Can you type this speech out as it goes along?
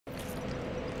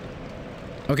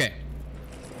Okay.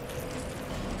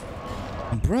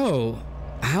 Bro,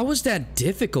 how was that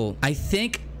difficult? I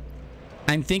think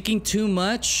I'm thinking too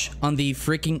much on the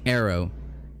freaking arrow.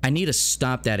 I need to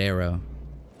stop that arrow.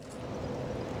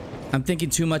 I'm thinking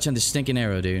too much on the stinking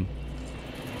arrow, dude.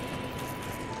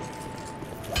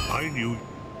 I knew.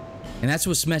 And that's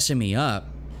what's messing me up.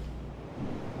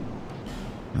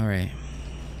 Alright.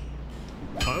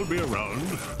 I'll be around.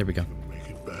 There we go. Make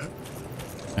it back.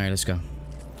 Alright, let's go.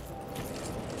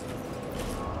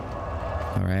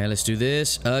 Alright, let's do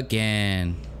this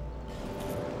again.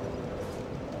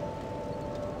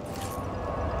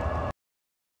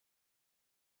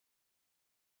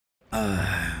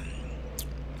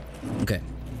 Okay,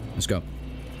 let's go.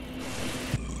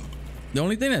 The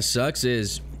only thing that sucks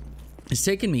is it's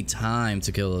taking me time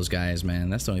to kill those guys, man.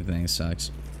 That's the only thing that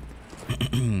sucks.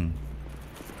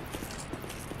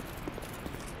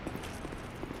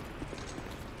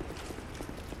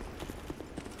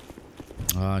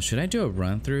 Should I do a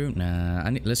run through? Nah,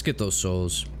 let's get those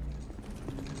souls.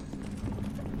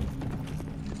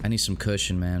 I need some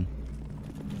cushion, man.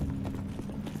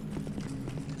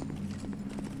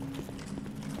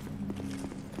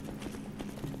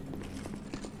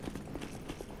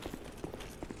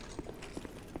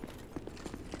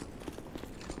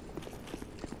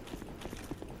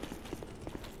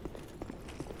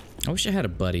 I wish I had a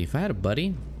buddy. If I had a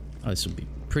buddy, oh, this would be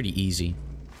pretty easy.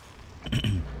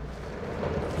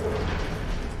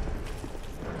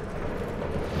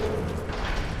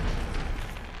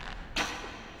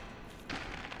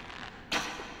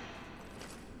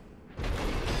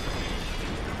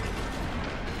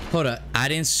 Hold up, I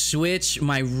didn't switch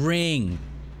my ring.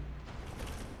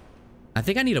 I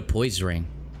think I need a poise ring.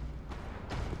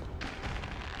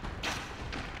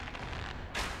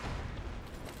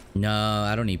 No,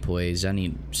 I don't need poise. I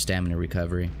need stamina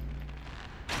recovery.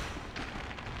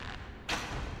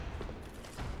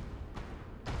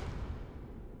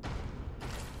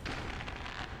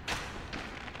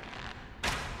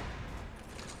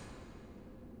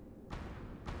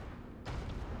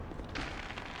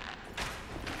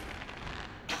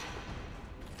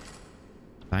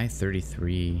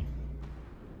 $533.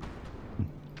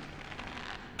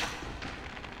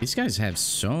 These guys have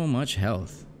so much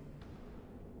health.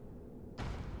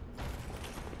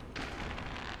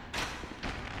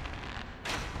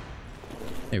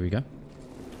 There we go.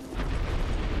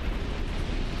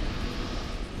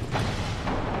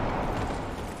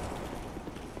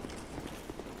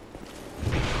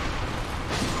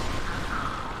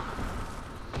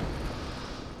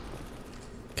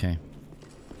 Okay.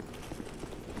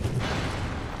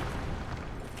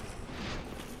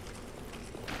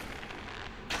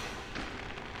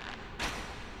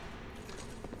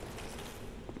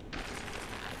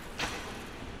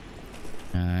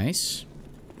 Nice.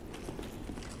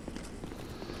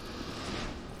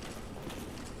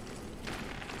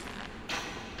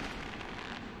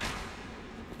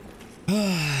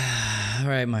 All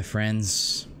right, my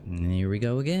friends. Here we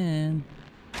go again.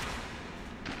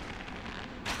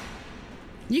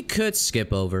 You could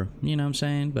skip over, you know what I'm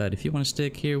saying? But if you want to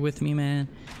stick here with me, man,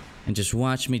 and just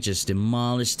watch me just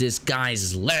demolish this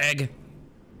guy's leg,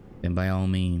 then by all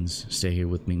means, stay here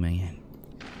with me, man.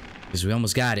 Because we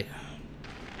almost got it.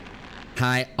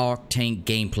 High octane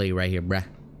gameplay right here, bruh.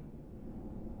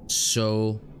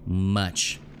 So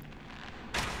much.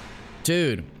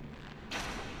 Dude.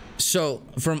 So,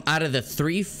 from out of the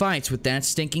 3 fights with that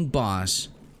stinking boss,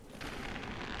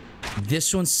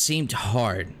 this one seemed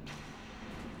hard.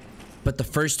 But the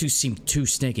first 2 seemed too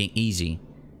stinking easy.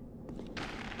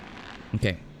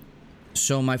 Okay.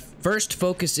 So, my first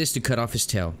focus is to cut off his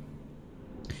tail.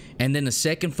 And then the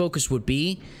second focus would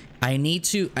be, I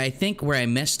think where I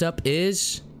messed up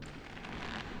is,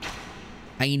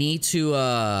 I need to,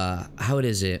 how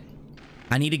is it?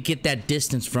 I need to get that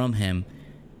distance from him.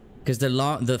 Because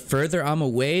the further I'm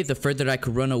away, the further I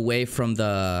could run away from his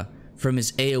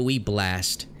AoE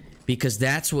blast. Because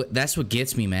that's what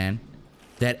gets me, man.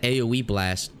 That AoE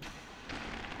blast.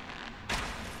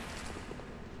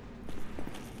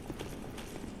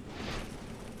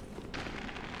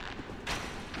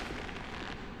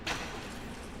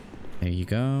 There you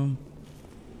go.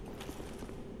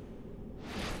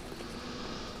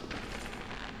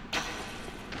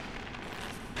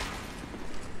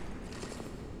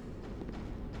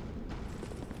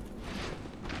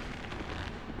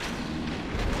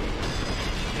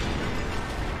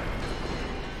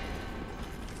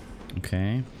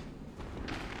 Okay.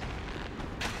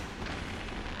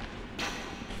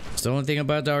 It's the only thing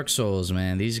about Dark Souls,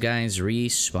 man. These guys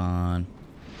respawn.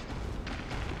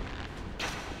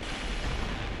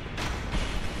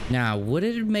 Now, would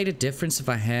it have made a difference if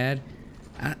I had...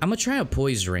 I'm gonna try a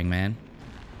poise ring, man.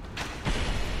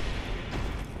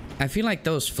 I feel like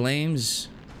those flames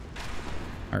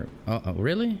are... Oh,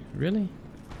 really? Really?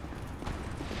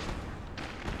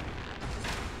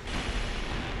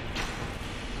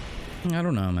 I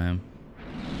don't know, man.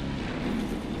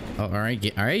 Oh, alright,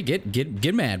 get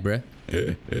mad, bruh.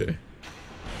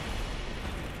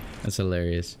 That's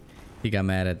hilarious. He got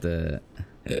mad at the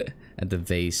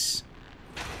vase.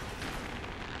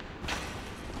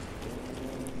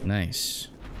 Nice.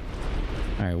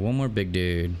 Alright, one more big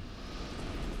dude.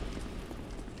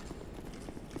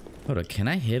 Hold on, can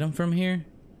I hit him from here?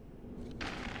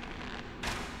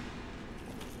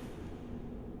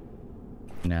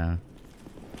 No.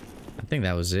 I think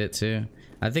that was it too.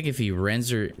 I think if he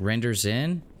renders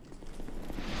in,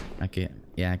 I can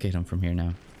hit him from here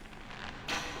now.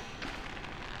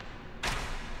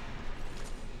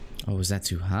 Oh, was that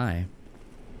too high?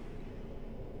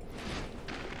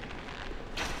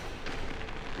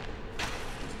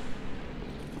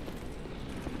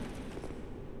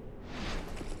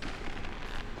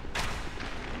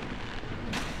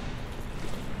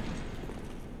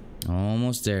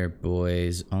 Almost there,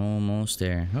 boys. Almost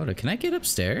there. Hold on, can I get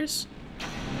upstairs?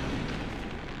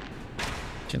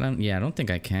 Yeah, I don't think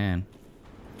I can.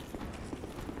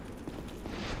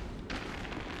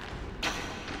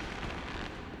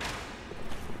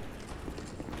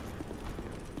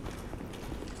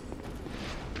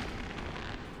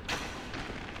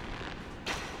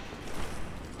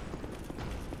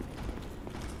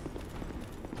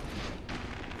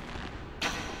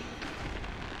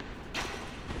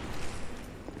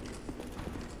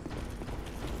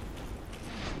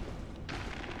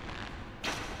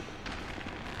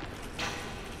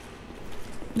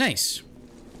 Nice.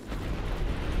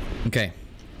 Okay.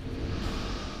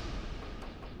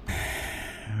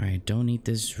 Alright, don't need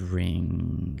this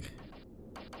ring.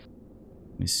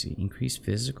 Let me see. Increase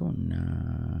physical?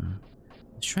 Nah.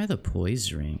 Let's try the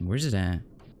poise ring. Where's it at?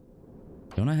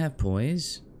 Don't I have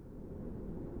poise?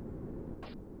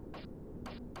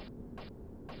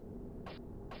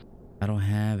 I don't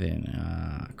have it.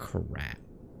 Crap.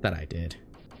 Thought I did.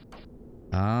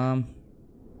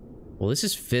 Well, this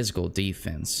is physical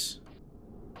defense.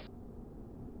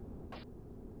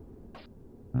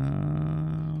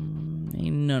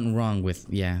 Ain't nothing wrong with...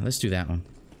 Yeah, let's do that one.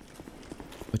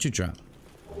 What you drop?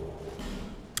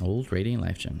 Old Radiant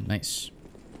Life Gem. Nice.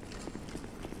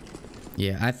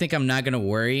 Yeah, I think I'm not gonna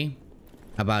worry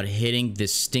about hitting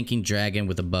this stinking dragon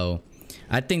with a bow.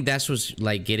 I think that's what's,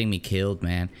 like, getting me killed,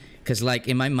 man. Because, like,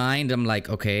 in my mind, I'm like,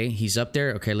 okay, he's up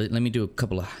there. Okay, let me do a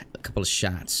couple of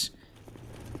shots.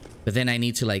 But then I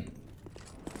need to, like...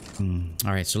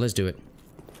 Alright, so let's do it.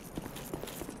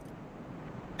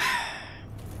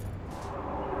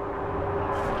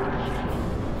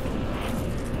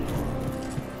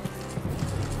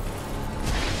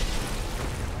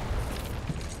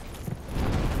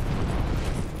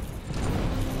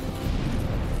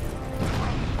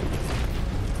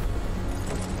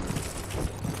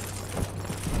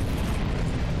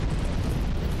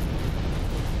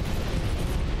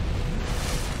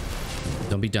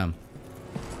 Don't be dumb.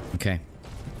 Okay.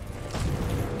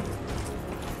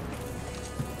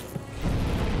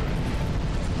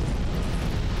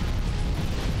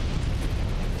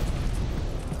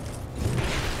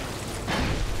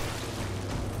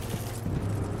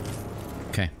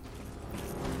 Okay.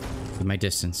 With my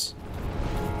distance.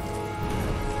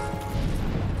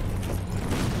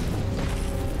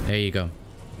 There you go.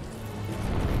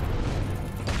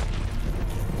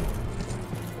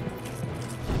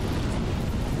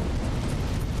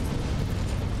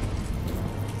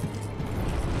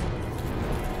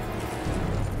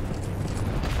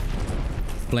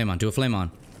 Flame on. Do a flame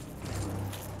on.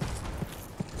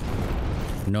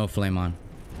 No flame on.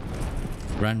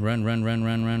 Run, run, run, run,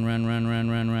 run, run, run, run, run,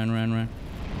 run, run, run, run.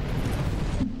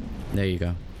 There you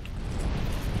go.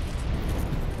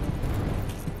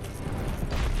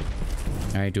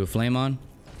 Alright, do a flame on.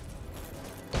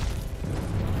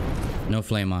 No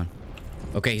flame on.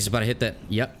 Okay, he's about to hit that.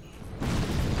 Yep.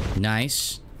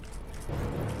 Nice.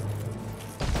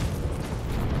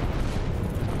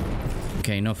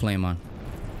 Okay, no flame on.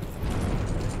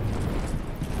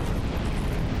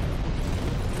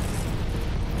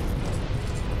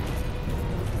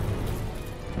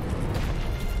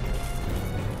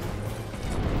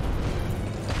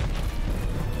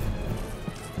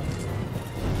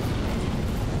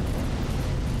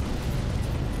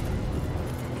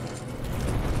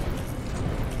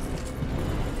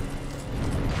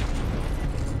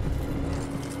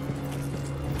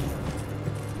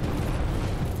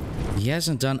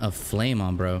 hasn't done a flame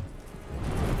on, bro.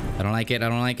 I don't like it. I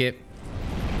don't like it.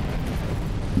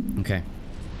 Okay.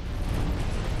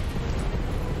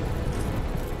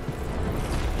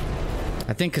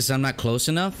 I think because I'm not close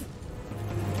enough.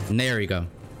 And there we go.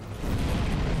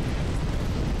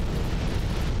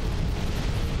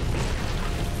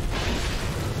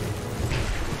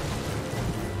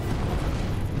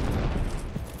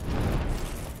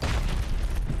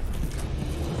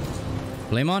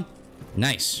 Flame on?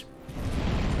 Nice.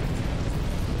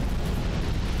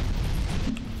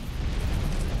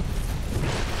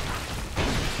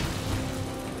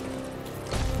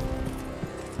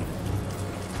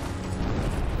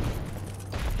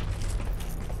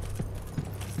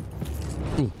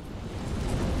 Ooh.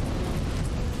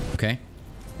 Okay.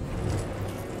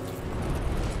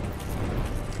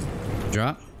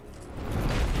 Drop.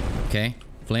 Okay.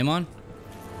 Flame on?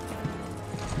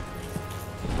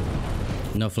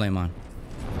 No flame on.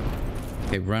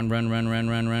 Okay, run, run, run, run,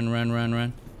 run, run, run, run,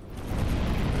 run.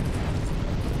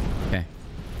 Okay.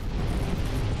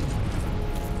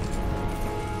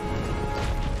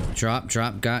 Drop,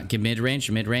 drop, get mid-range,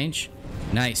 mid-range.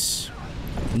 Nice.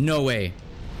 No way.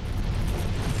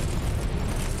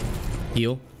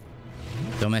 Heal.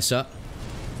 Don't mess up.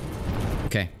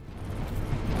 Okay.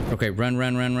 Okay, run,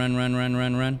 run, run, run, run, run,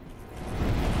 run, run.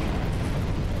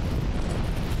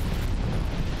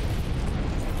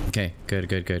 Okay, good,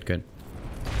 good, good, good.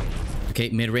 Okay,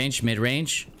 mid-range,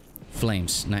 mid-range.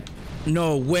 Flames.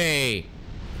 No way!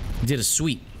 He did a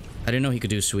sweep. I didn't know he could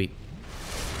do a sweep.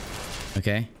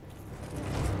 Okay.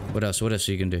 What else? What else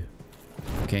are you gonna do?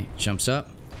 Okay, jumps up.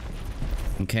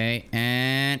 Okay,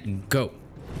 and go.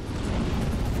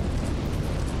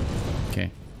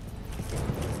 Okay.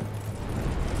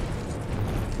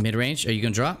 Mid-range, are you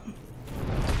gonna drop?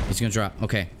 He's gonna drop,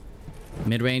 okay.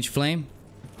 Mid-range flame.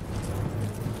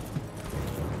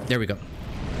 There we go.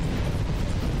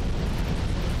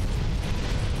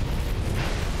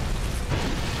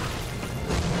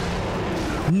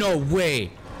 No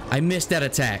way! I missed that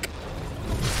attack.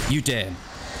 You did.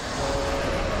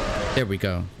 There we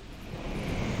go.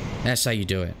 That's how you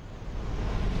do it.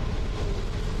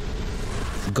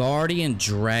 Guardian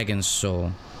Dragon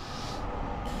Soul.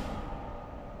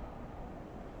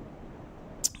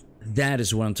 That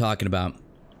is what I'm talking about.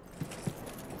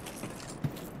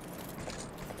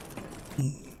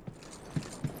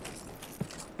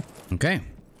 Okay.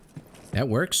 That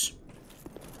works.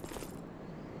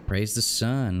 Praise the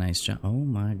sun. Nice job. Oh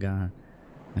my god.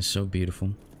 That's so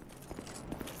beautiful.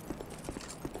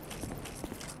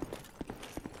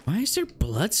 Why is there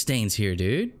bloodstains here,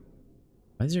 dude?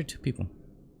 Why is there two people?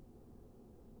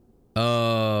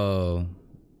 Oh.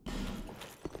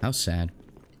 How sad.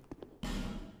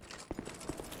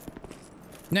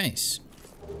 Nice.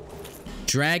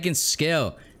 Dragon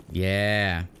scale.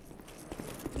 Yeah.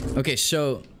 Okay,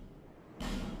 so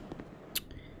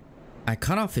I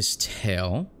cut off his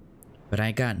tail, but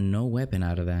I got no weapon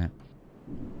out of that.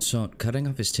 So cutting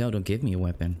off his tail don't give me a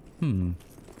weapon.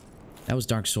 That was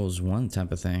Dark Souls 1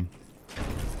 type of thing.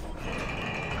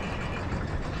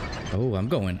 Oh, I'm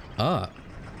going up.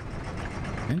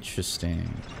 Interesting.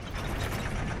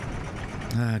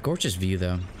 Gorgeous view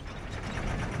though.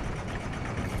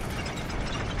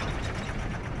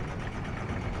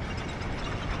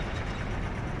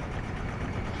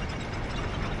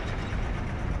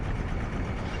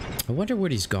 I wonder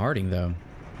what he's guarding, though.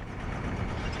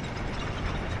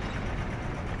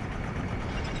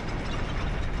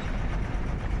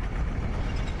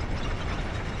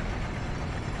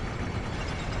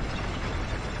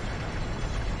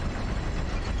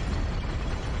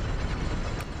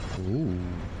 Ooh.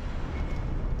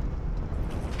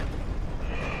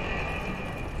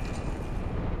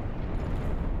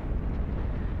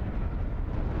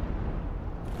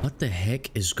 What the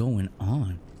heck is going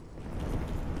on?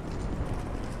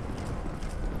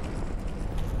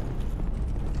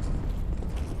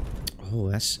 Oh,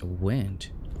 that's wind.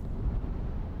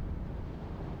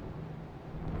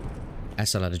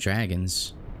 That's a lot of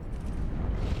dragons.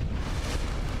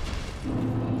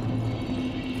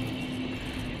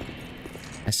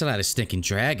 That's a lot of stinking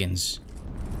dragons.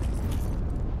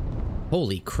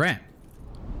 Holy crap.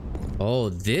 Oh,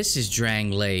 this is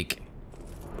Drang Lake.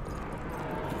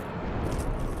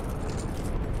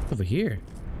 Over here.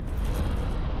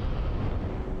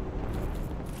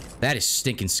 That is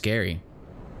stinking scary.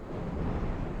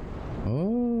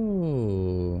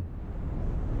 Oh.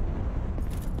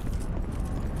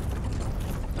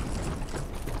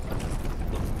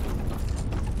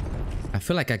 I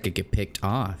feel like I could get picked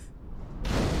off.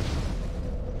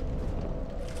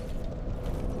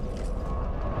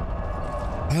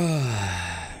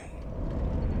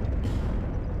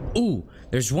 Ooh,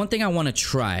 there's one thing I want to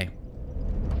try.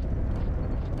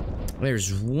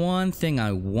 There's one thing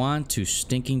I want to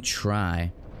stinking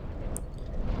try.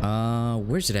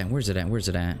 Where's it at? Where's it at? Where's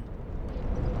it at?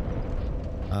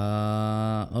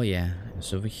 Oh yeah,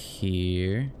 it's over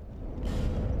here.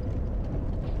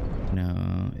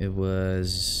 No, it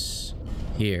was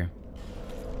here.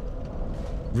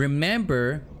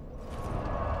 Remember,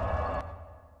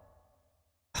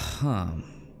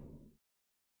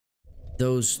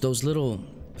 those little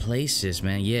places,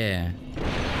 man. Yeah.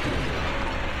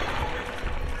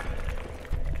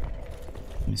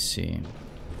 Let me see.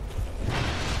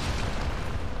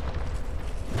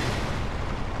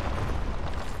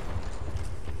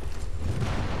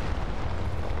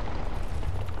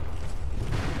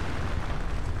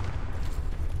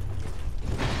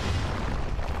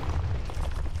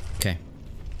 Okay.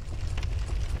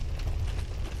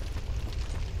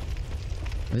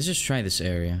 Let's just try this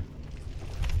area.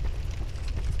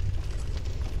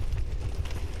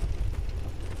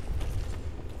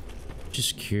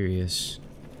 Just curious.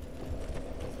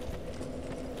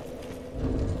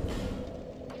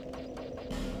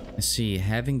 Let's see,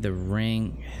 having the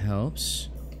ring helps.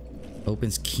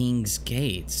 Opens King's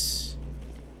Gates.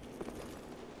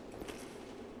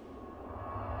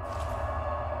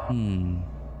 Hmm.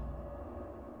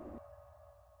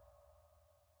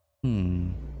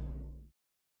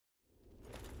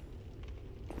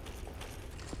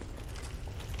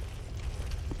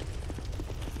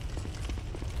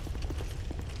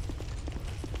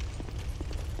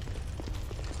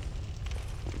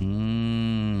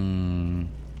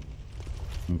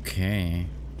 Okay.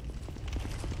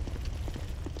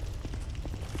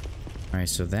 Alright,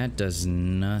 so that does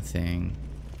nothing.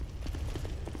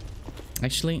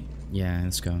 Actually, yeah,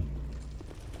 let's go.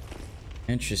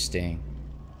 Interesting.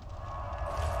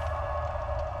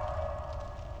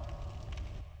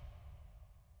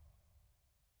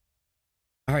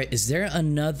 Alright, is there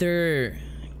another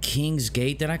King's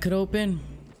Gate that I could open?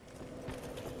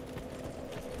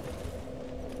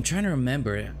 I'm trying to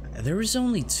remember. There was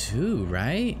only two,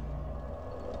 right?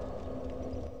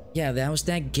 Yeah, that was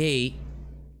that gate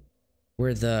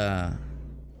where the...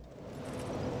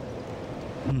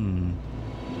 I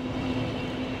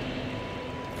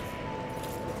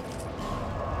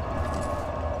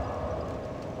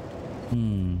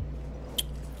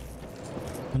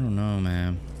don't know,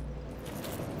 man.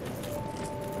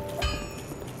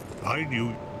 I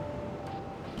knew.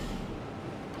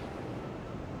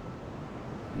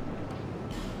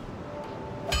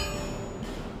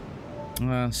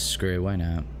 Well, screw it, why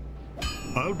not?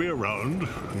 I'll be around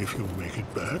if you make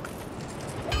it back.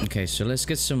 Okay, so let's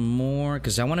get some more,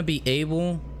 because I want to be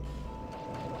able...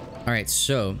 Alright,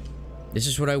 so this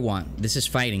is what I want. This is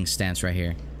fighting stance right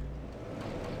here.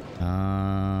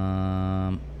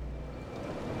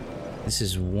 This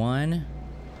is 1.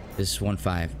 This is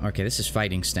 1.5. Okay, this is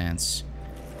fighting stance.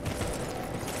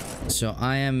 So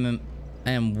I am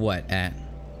what at?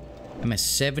 I'm at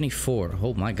 74.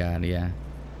 Oh my god, yeah.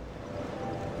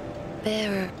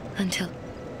 Bearer until...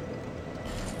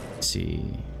 Let's see.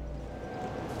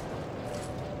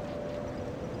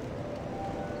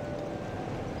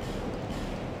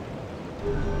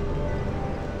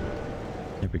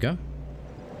 There we go.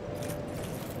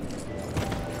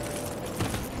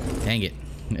 Dang it.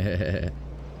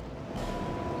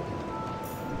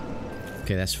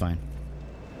 Okay, that's fine.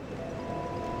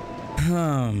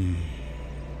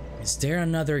 Is there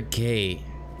another gate?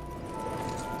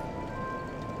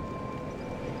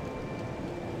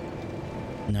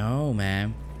 No,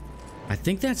 man. I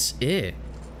think that's it.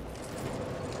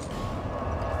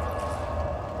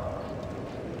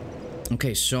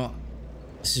 Okay, so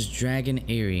this is Dragon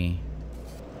Eyrie.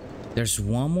 There's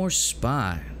one more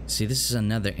spot. See, this is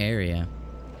another area.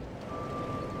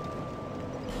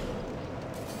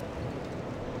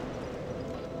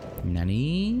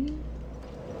 Nani?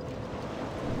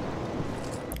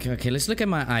 Okay, let's look at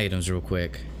my items real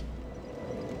quick.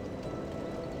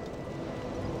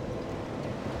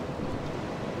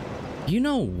 You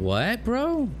know what,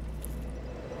 bro?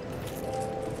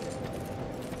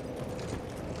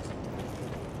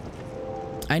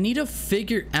 I need to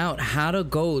figure out how to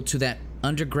go to that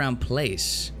underground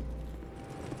place.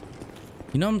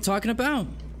 You know what I'm talking about?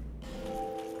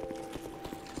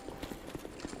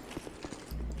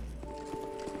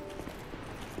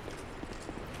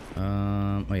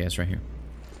 Oh yeah, it's right here.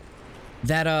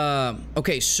 That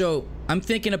okay, so I'm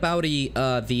thinking about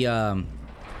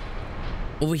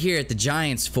over here at the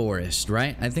Giant's Forest,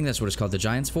 right? I think that's what it's called, the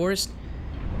Giant's Forest.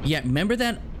 Yeah, remember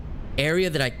that area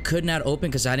that I could not open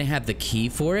because I didn't have the key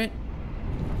for it?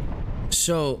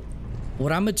 So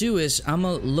What I'm gonna do is I'm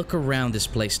gonna look around this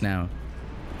place now.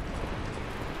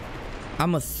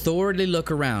 I'm gonna thoroughly look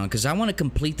around because I want to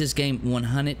complete this game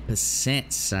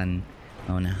 100%, son.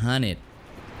 100.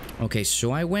 Okay, so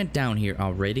I went down here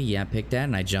already. Yeah, I picked that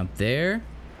and I jumped there.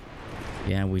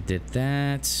 Yeah, we did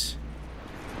that.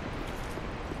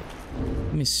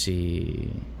 Let me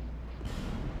see.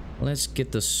 Let's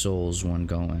get the souls one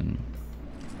going.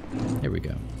 There we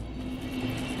go.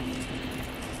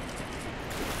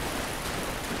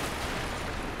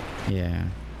 Yeah.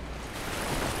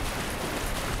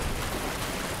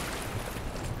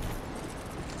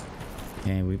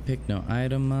 Okay, we picked no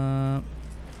item up.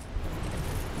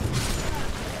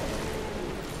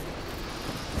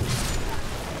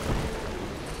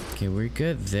 Okay, we're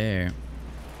good there.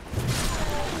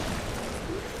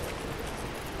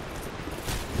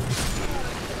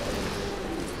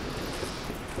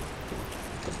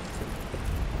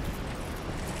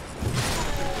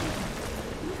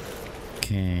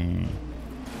 Okay.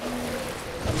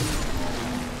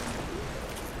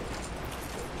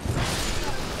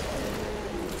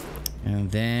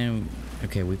 And then,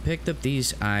 okay, we picked up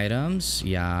these items.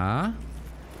 Yeah.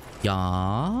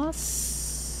 Yes.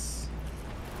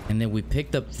 And then we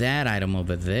picked up that item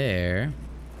over there.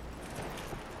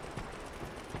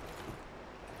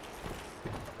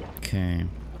 Okay.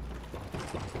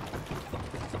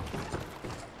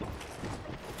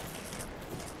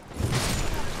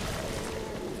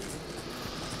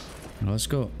 Let's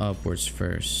go upwards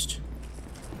first.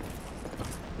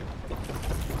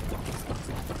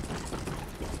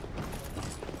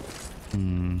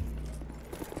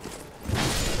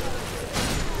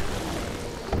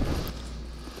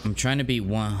 I'm trying to be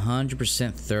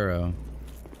 100% thorough.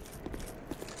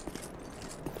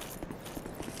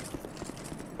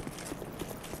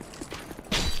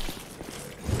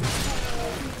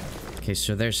 Okay,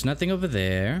 so there's nothing over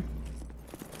there.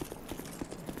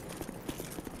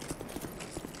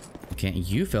 Okay,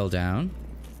 you fell down.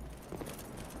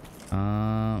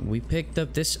 We picked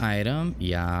up this item.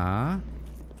 Yeah.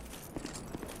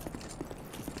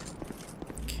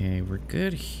 Okay, we're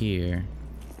good here.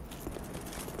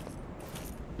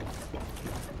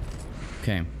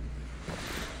 Okay.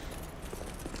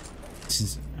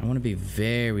 Since I want to be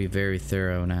very, very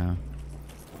thorough now.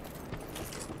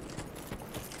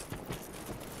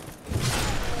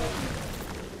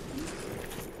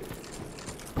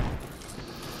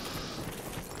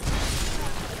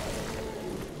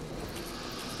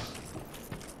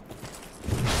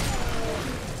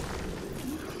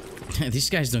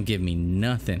 These guys don't give me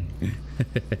nothing.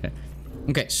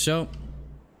 Okay, so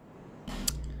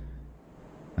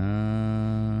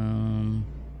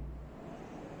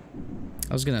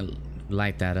I was gonna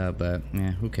light that up, but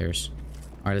yeah, who cares?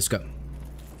 All right, let's go.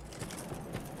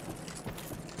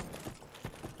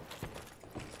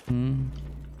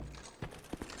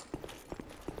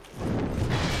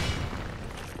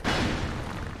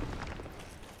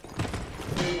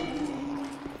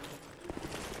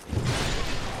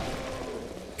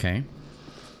 Okay.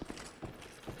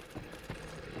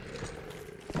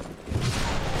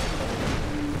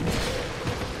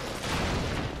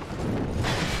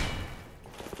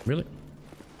 Really?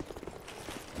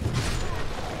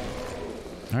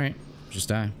 Alright, just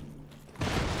die.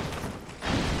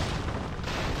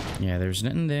 Yeah, there's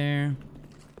nothing there.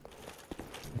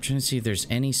 I'm trying to see if there's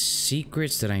any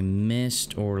secrets that I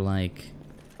missed or like...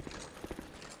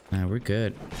 Nah, we're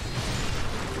good.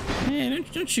 Man,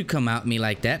 don't you come at me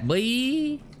like that,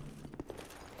 boy.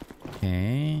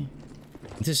 Okay.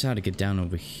 This is how to get down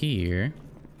over here.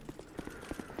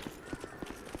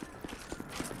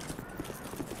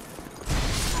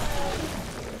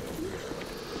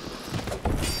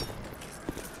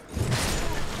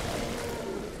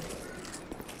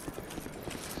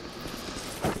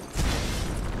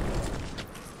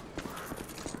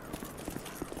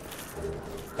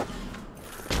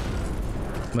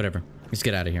 Whatever. Let's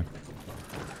get out of here.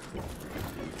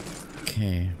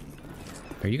 Okay.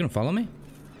 Are you gonna follow me?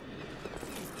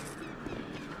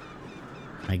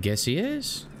 I guess he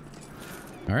is.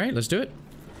 Alright, let's do it.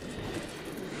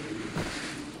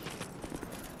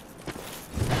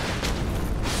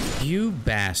 You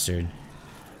bastard.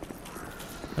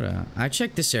 Hold on. I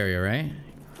checked this area, right?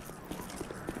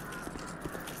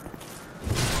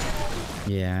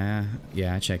 Yeah,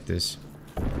 I checked this.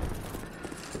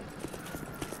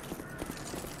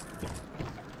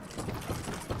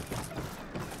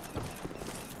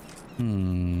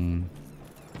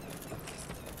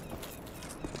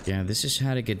 Yeah, this is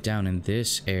how to get down in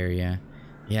this area.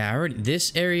 Yeah, already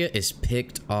this area is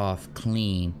picked off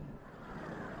clean.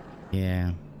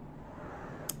 Yeah.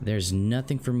 There's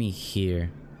nothing for me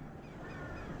here.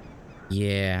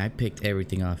 Yeah, I picked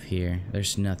everything off here.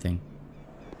 There's nothing.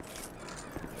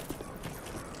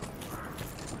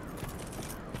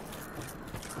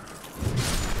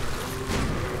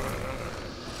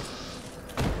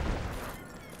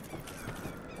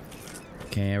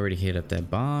 Okay, I already hit up that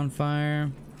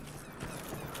bonfire.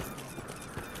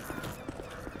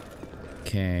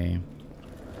 Okay.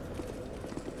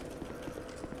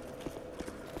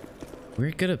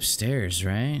 We're good upstairs,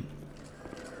 right?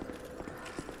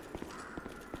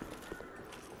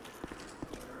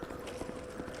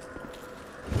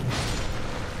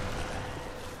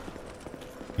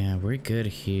 Yeah, we're good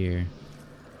here.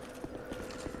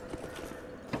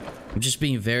 I'm just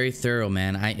being very thorough,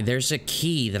 man. There's a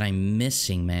key that I'm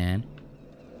missing, man.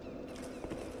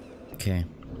 Okay.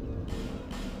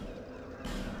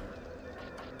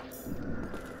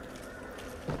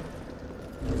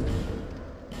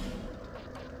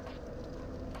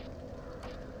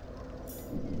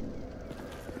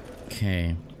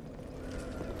 Okay.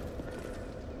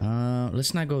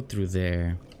 Let's not go through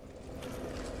there.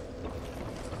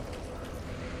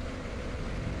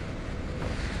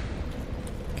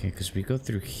 Okay, because we go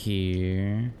through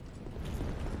here.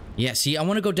 Yeah, see, I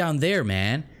want to go down there,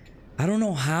 man. I don't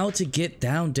know how to get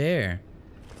down there.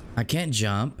 I can't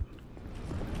jump.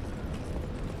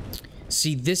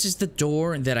 See, this is the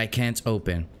door that I can't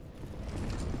open.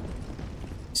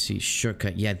 See,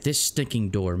 shortcut. Yeah, this stinking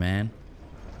door, man.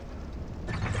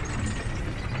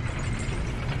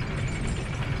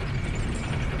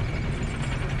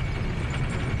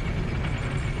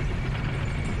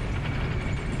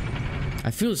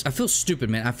 I feel stupid,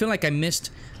 man. I feel like I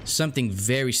missed something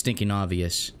very stinking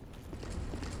obvious.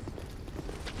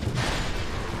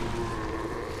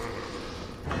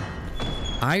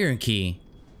 Iron key.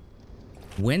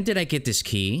 When did I get this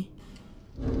key?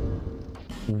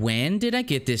 When did I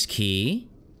get this key?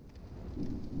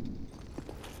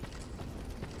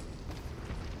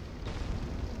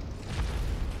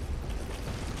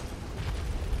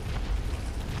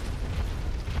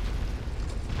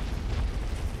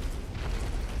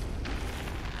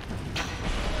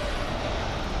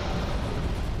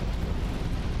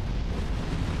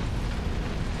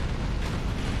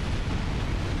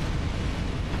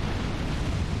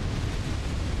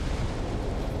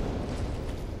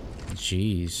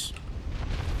 Jeez.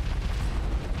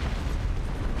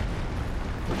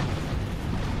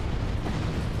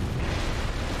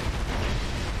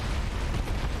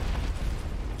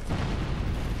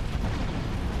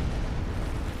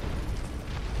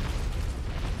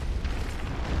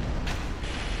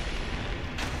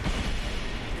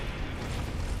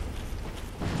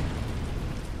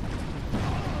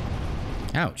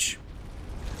 Ouch.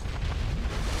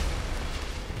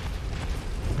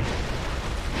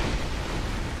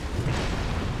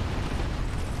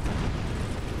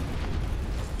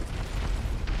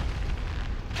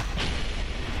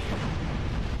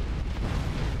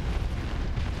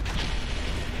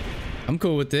 I'm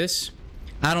cool with this.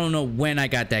 I don't know when I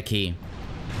got that key.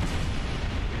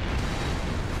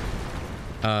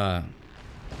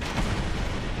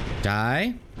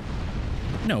 Die?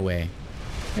 No way.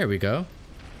 There we go.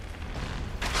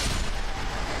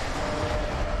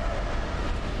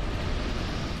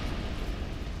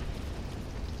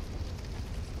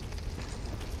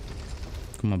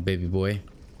 Come on, baby boy.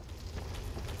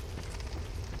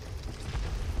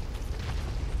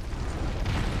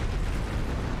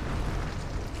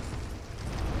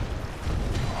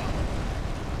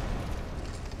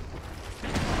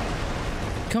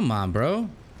 Come on, bro.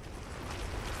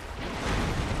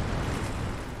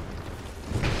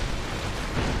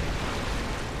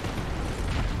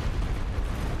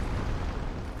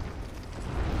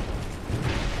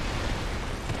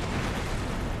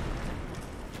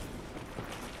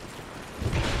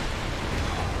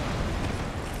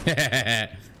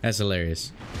 That's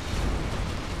hilarious.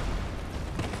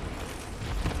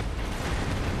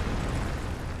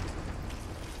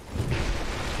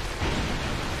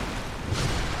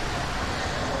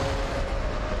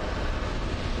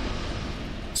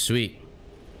 Sweet.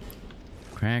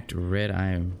 Cracked red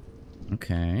eye.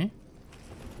 Okay.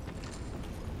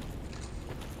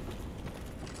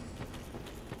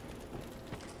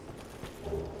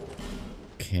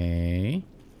 Okay.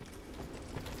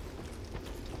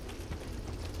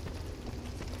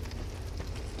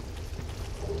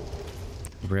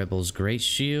 Rebel's great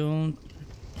shield.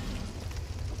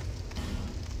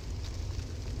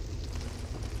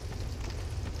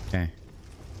 Okay.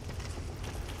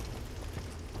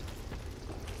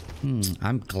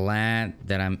 I'm glad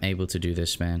that I'm able to do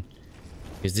this, man.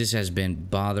 Because this has been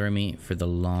bothering me for the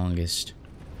longest.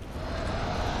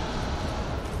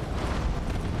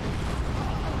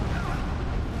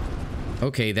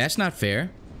 Okay, that's not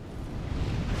fair.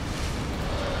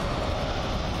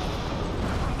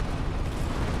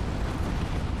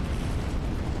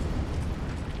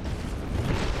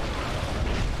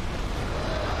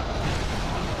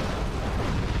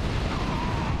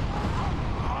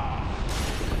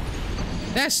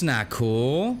 That's not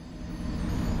cool.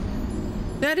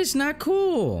 That is not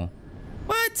cool.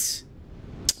 What?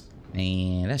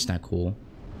 Man, that's not cool.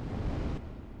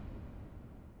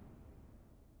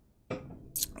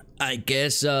 I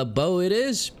guess, Bo it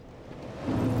is.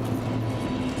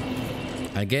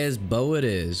 I guess Bo it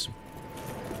is.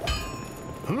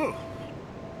 Huh.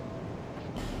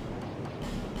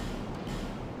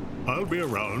 I'll be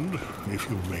around if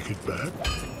you make it back.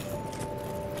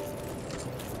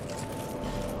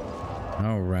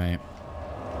 All right.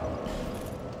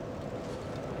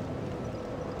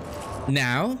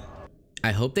 Now,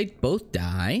 I hope they both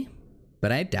die,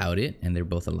 but I doubt it, and they're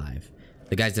both alive.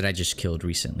 The guys that I just killed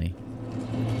recently.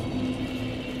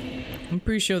 I'm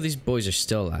pretty sure these boys are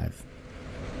still alive.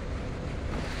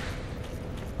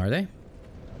 Are they?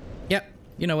 Yep.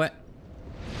 You know what?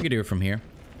 We can do it from here.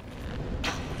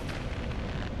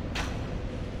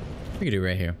 We can do it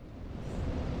right here.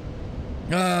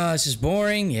 This is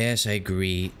boring. Yes, I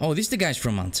agree. Oh, these are the guys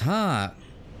from on top.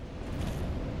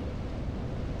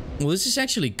 Well, this is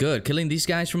actually good. Killing these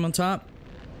guys from on top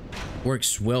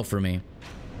works well for me.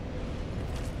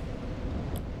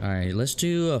 Alright, let's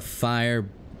do fire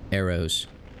arrows.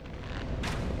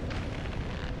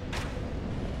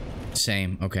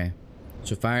 Same, okay.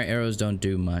 So fire arrows don't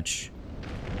do much.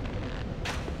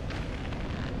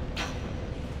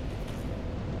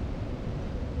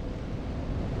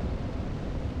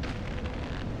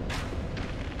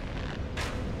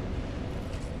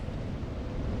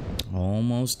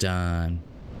 Almost done.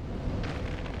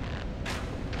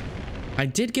 I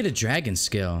did get a dragon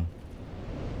skill.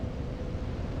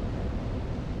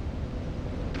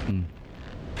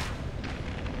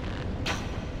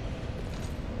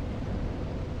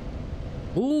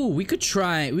 Ooh, we could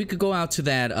go out to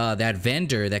that that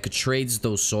vendor that could trade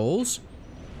those souls.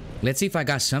 Let's see if I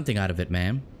got something out of it,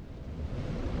 man.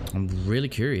 I'm really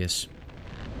curious.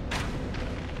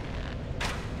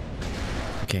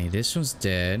 Okay, this one's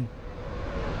dead.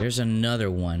 There's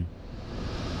another one.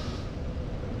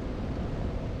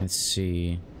 Let's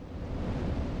see.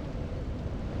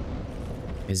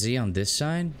 Is he on this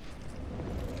side?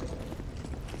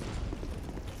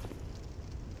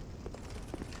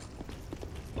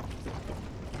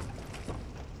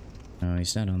 No,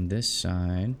 he's not on this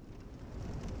side.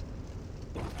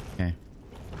 Okay.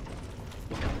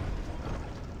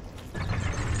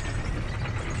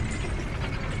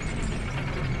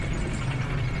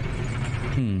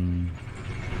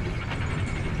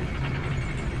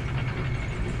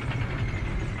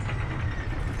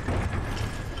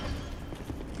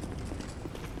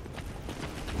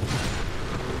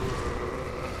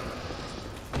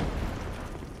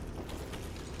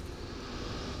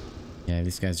 Yeah,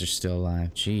 these guys are still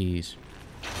alive. Jeez.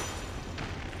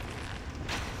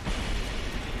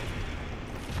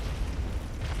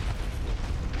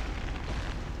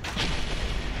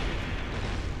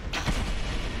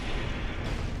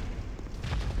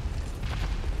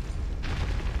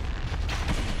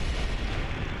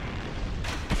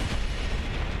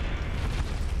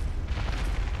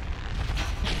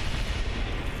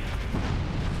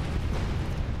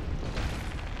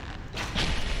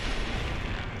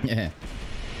 Yeah,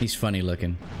 he's funny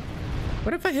looking.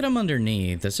 What if I hit him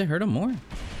underneath? Does it hurt him more?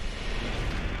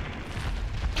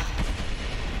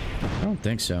 I don't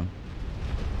think so.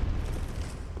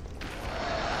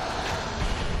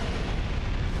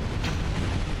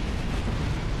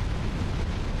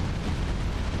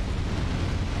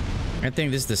 I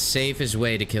think this is the safest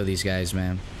way to kill these guys,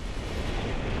 man.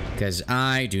 Because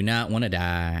I do not want to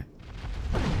die.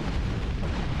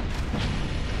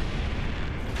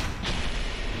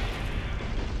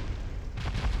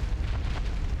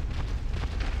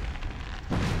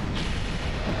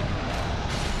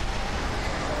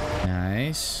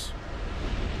 Nice.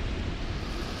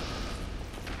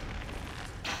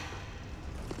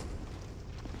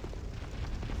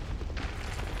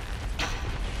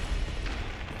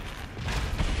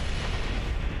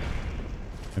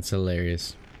 That's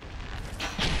hilarious.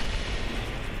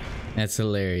 That's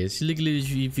hilarious. Look at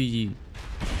you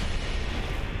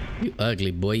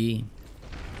ugly boy.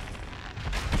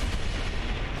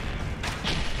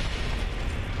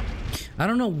 I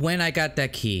don't know when I got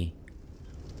that key.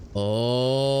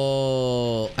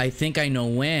 Oh, I think I know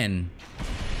when.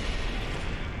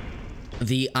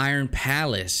 The Iron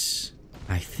Palace,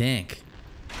 I think.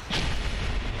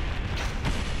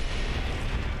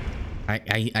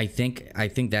 I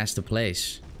think that's the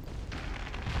place.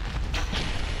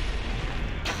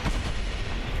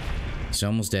 He's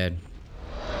almost dead.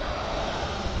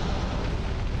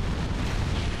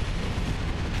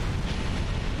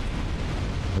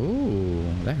 Ooh,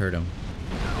 that hurt him.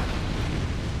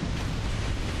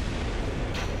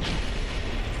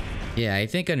 Yeah, I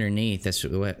think underneath that's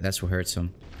what hurts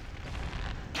him.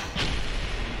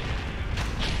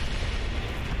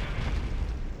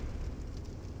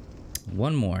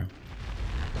 One more.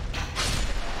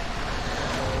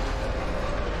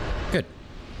 Good.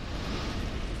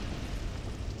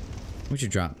 What'd you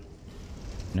drop?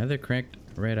 Another cracked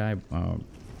red eye. Oh.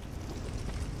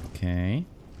 Okay.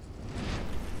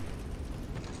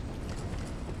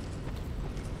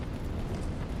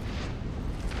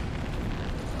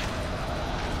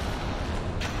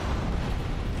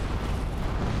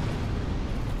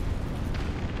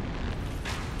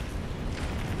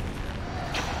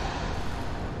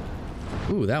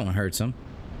 Ooh, that one hurts him.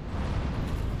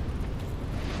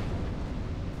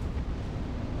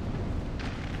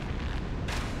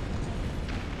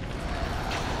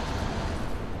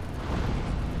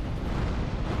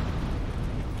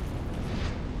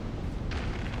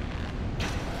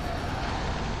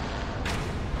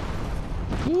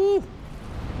 Woo!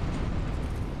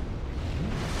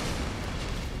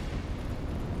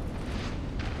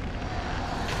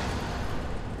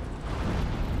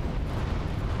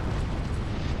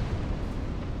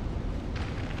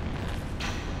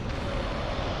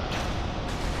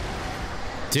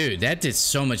 Dude, that did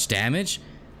so much damage.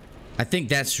 I think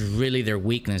that's really their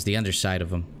weakness, the underside of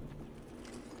them.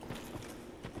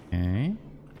 Okay.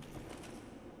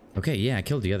 Okay, yeah, I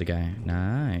killed the other guy.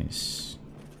 Nice.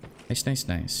 Nice, nice,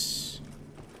 nice.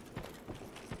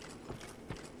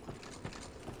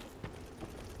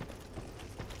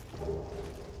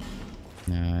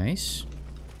 Nice.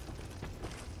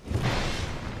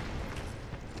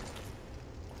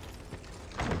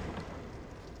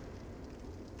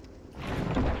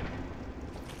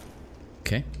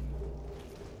 Okay.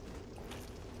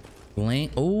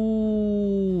 Blank.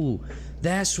 Oh,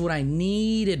 that's what I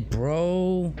needed,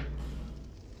 bro.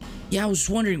 Yeah, I was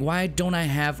wondering why don't I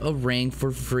have a ring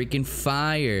for freaking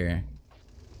fire?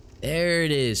 There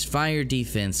it is. Fire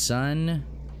defense, son.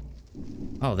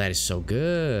 Oh, that is so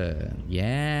good.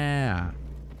 Yeah.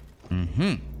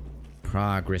 Mm-hmm.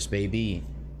 Progress, baby.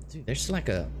 Dude, there's like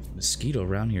a mosquito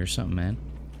around here or something, man.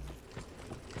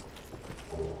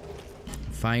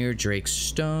 Fire Drake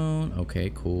Stone.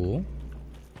 Okay, cool.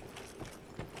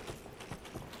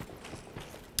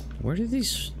 Where do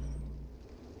these...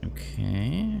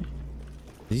 Okay.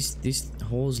 These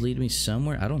holes lead me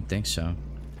somewhere? I don't think so.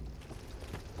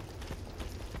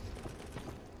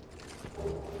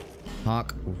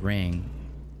 Hawk Ring.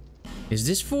 Is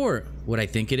this for what I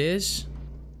think it is?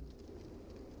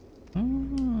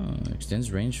 Oh,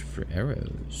 extends range for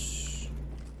arrows.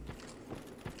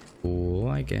 Cool,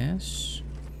 I guess.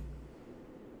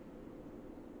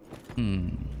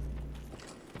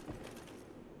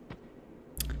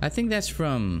 I think that's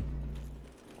from...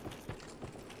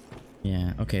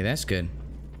 Yeah, okay, that's good.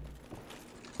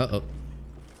 Uh-oh.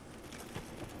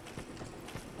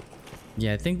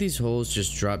 Yeah, I think these holes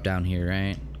just drop down here,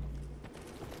 right?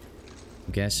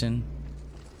 I'm guessing.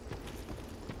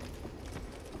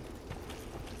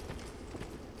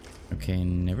 Okay,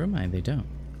 never mind, they don't.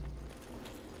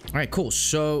 Alright, cool,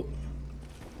 so...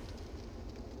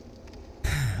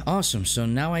 Awesome, so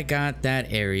now I got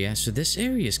that area. So this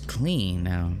area is clean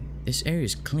now. This area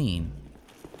is clean.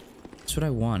 That's what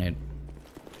I wanted.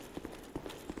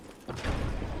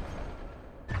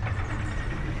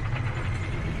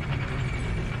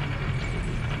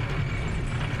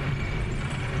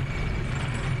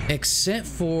 Except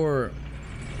for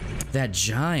that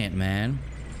giant, man.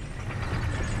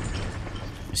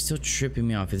 It's still tripping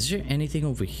me off. Is there anything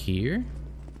over here?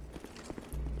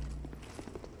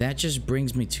 That just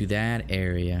brings me to that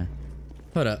area.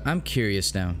 Hold up, I'm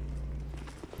curious now.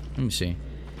 Let me see.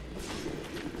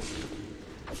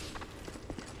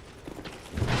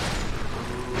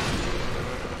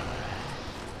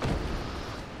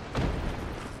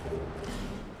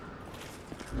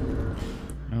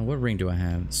 What ring do I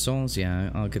have? Souls? Yeah,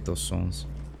 I'll get those souls.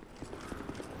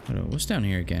 Hold up, what's down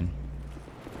here again?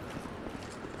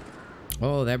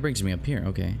 Oh, that brings me up here.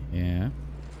 Okay, yeah.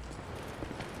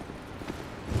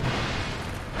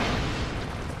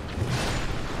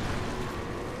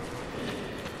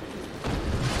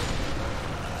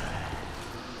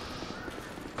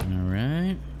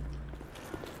 Alright.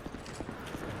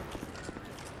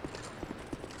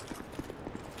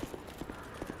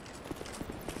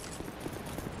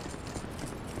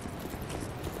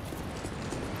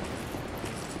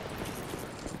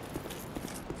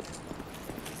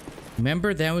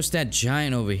 Remember, that was that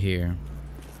giant over here.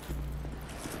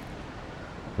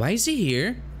 Why is he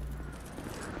here?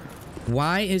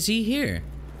 Why is he here?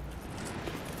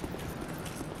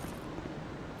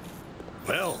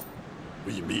 Well,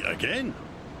 we meet again.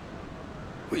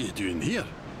 What are you doing here?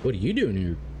 What are you doing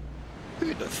here?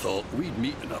 Who'd have thought we'd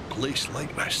meet in a place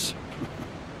like this?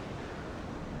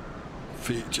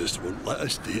 Fate just won't let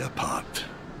us stay apart,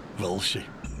 will she?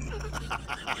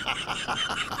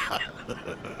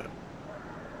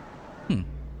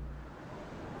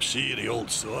 See, the old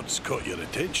sword's caught your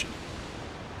attention.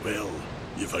 Well,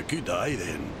 you've a good eye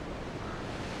then.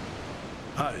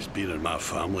 That has been in my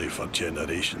family for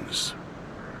generations.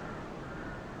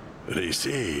 They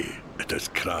say it is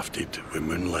crafted with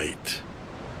moonlight.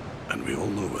 And we all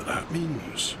know what that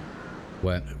means.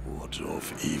 What? It wards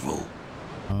off evil.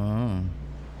 Oh.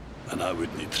 And I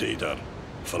wouldn't trade her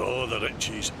for all the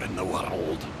riches in the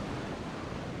world.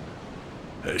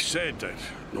 It's said that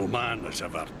no man has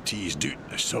ever teased out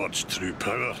the sword's true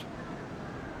power.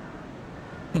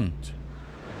 And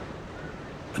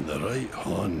the right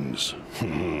hands.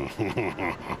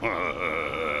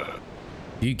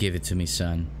 You give it to me,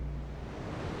 son.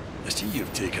 I see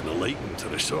you've taken a liking to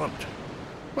the sword.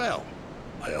 Well,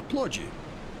 I applaud you,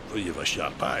 for you've a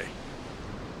sharp eye.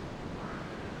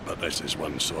 But this is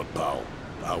one sword, pal.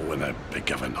 I wouldn't be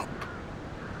giving up.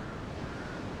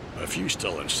 If you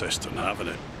still insist on having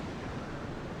it,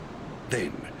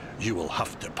 then you will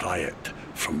have to pry it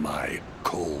from my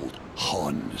cold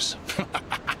hands.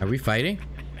 Are we fighting?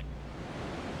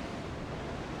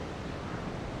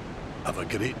 I've a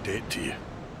great debt to you,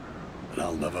 and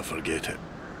I'll never forget it.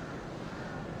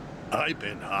 I,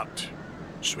 Ben Hart,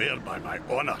 swear by my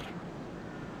honor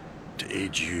to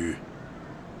aid you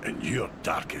in your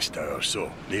darkest hour,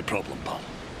 so no problem, pal.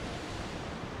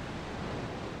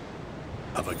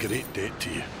 I've a great debt to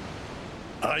you.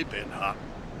 I, Ben Hart.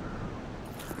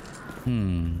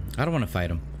 I don't want to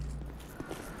fight him.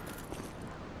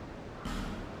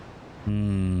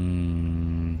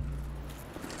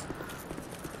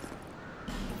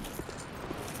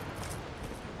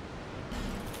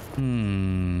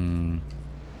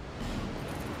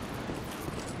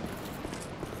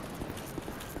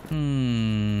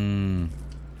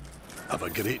 I've a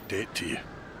great debt to you,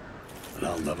 and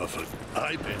I'll never forget.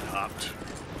 I, Ben Hart,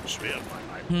 swear by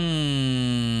my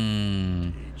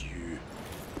aid you.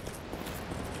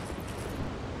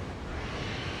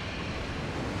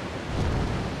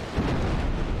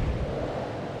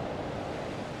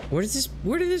 Where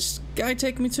did this guy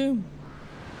take me to?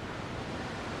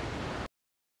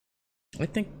 I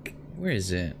think, where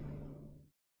is it?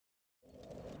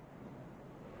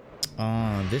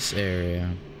 Oh, this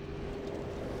area.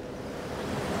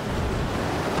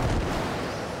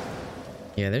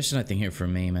 Yeah, there's nothing here for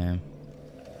me, man.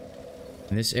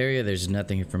 In this area, there's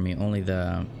nothing here for me. Only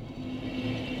the...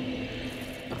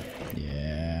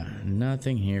 Yeah,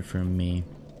 nothing here for me.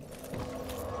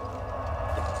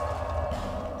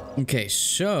 Okay,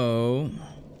 so...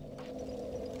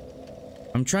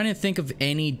 I'm trying to think of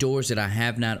any doors that I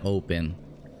have not opened.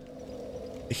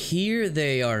 Here,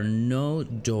 there are no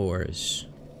doors.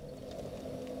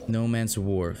 No Man's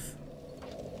Wharf.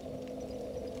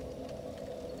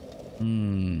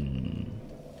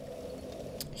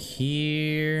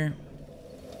 Here.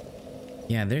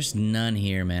 Yeah, there's none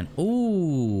here, man.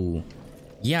 Ooh.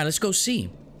 Yeah, let's go see.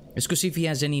 Let's go see if he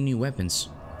has any new weapons.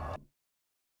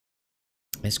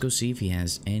 Let's go see if he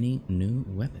has any new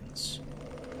weapons.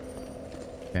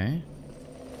 Okay.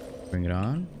 Bring it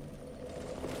on.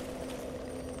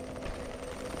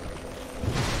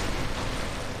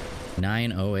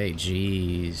 $908,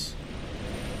 jeez.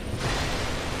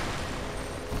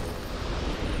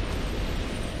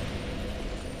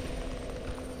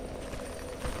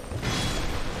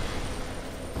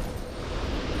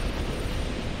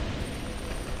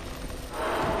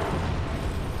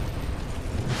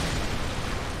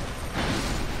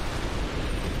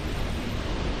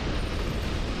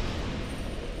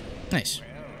 Nice.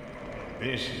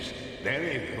 This is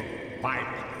very good pipe.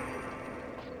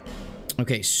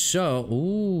 Okay, so,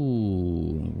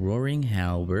 ooh, Roaring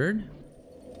Halberd,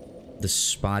 the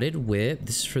Spotted Whip.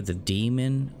 This is for the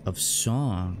Demon of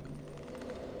Song.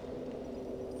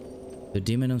 The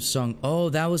Demon of Song. Oh,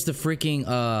 that was the freaking,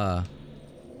 a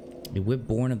whip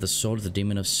born of the soul of the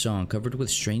Demon of Song, covered with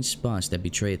strange spots that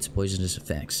betray its poisonous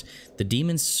effects. The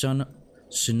Demon's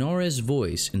sonorous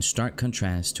voice, in stark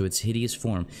contrast to its hideous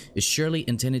form, is surely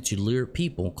intended to lure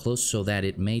people close so that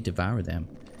it may devour them.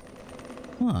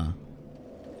 Huh.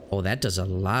 Oh, that does a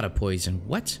lot of poison.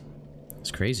 What?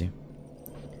 That's crazy.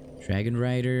 Dragon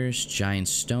Riders, Giant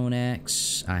Stone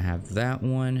Axe. I have that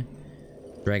one.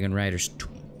 Dragon Riders.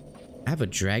 I have a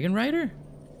Dragon Rider?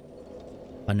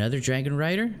 Another Dragon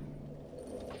Rider?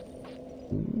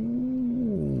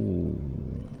 Ooh.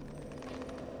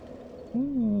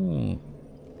 Ooh.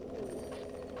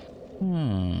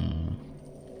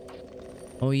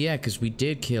 Oh yeah, because we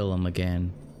did kill him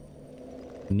again.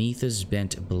 Metha's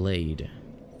Bent Blade.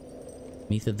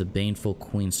 Metha the Baneful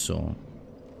Queen Soul.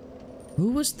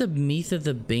 Who was the Metha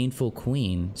the Baneful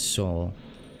Queen Soul?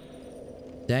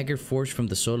 Dagger forged from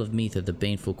the soul of Metha the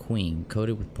Baneful Queen,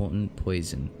 coated with potent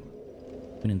poison.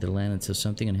 Went in the land until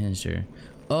something unhinged her.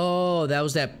 Oh, that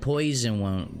was that poison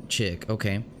one chick.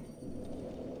 Okay.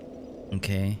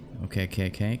 Okay.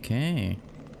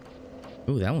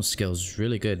 Ooh, that one scales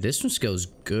really good. This one scales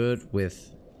good with...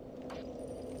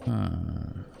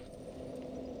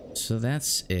 So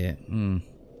that's it.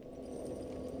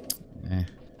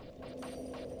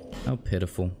 How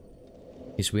pitiful.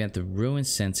 Okay, so we have the Ruined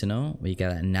Sentinel. We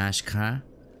got a Nashka.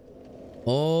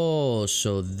 Oh,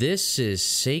 so this is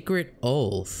Sacred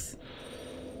Oath.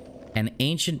 An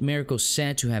ancient miracle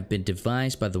said to have been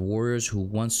devised by the warriors who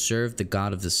once served the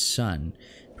god of the sun.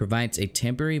 Provides a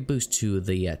temporary boost to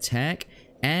the attack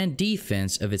and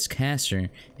defense of its caster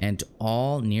and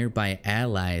all nearby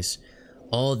allies.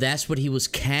 Oh, that's what he was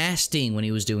casting when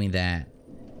he was doing that.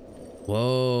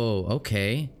 Whoa,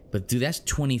 okay. But dude, that's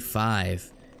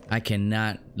 25. I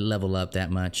cannot level up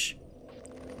that much.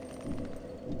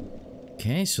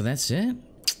 Okay, so that's it.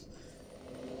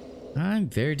 I'm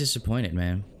very disappointed,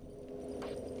 man.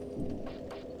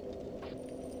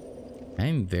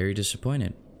 I'm very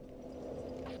disappointed.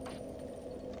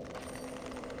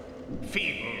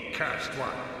 Feeble cursed one.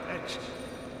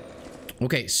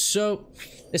 Okay, so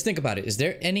let's think about it. Is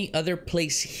there any other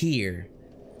place here?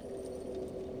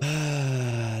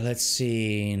 Let's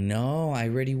see. No, I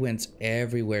already went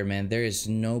everywhere, man. There is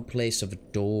no place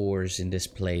of doors in this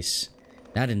place.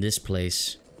 Not in this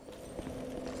place.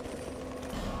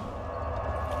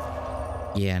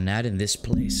 Yeah, not in this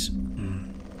place.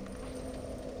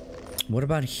 What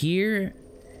about here?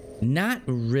 Not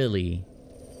really.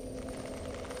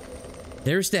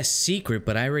 There's that secret,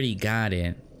 but I already got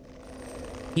it.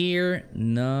 Here,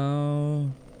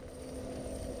 no.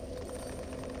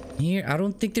 Here, I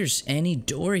don't think there's any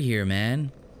door here,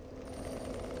 man.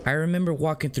 I remember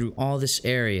walking through all this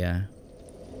area.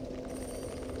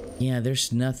 Yeah,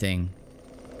 there's nothing.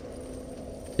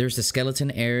 There's the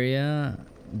skeleton area,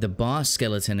 the boss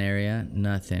skeleton area,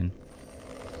 nothing.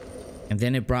 And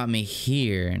then it brought me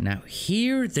here. Now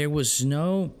here, there was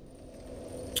no...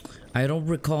 I don't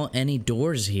recall any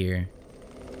doors here.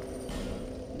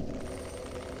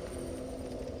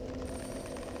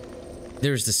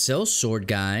 There's the sellsword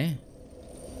guy.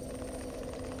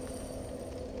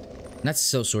 Not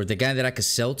sellsword, the guy that I could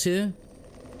sell to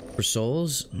for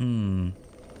souls.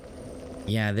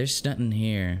 Yeah, there's nothing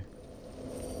here.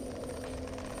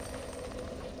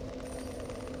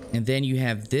 And then you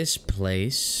have this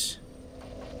place.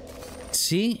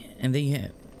 See? And then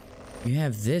you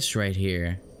have this right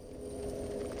here.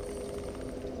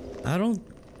 I don't...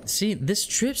 See, this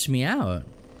trips me out.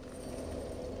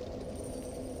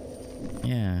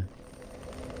 Yeah.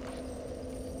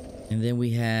 And then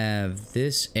we have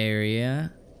this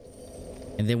area.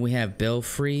 And then we have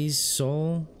Belfry's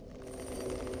soul.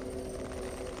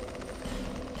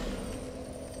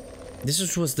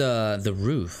 This was the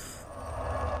roof.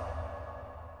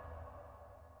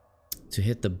 To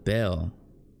hit the bell.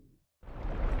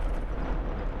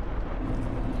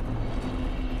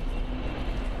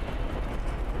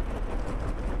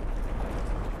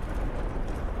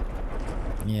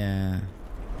 Yeah.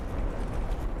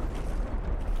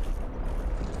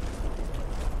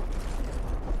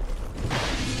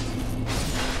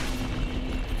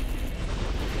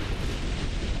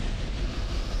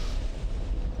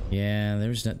 Yeah,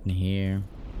 there's nothing here.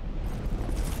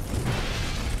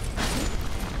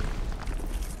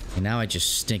 And now I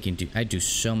just stinking do. I do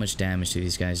so much damage to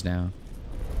these guys now.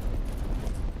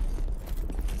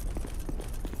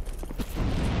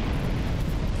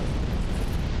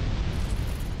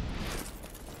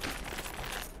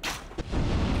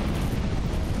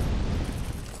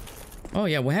 Oh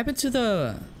yeah, what happened to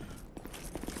the...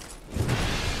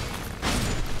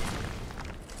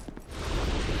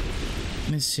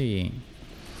 Let me see.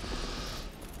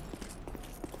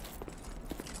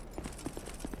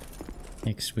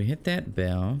 Next, we hit that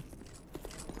bell.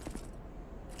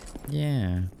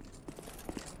 Yeah.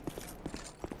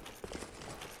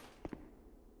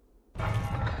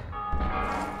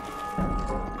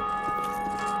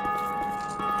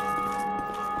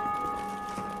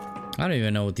 I don't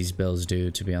even know what these bells do,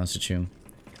 to be honest with you.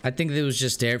 I think it was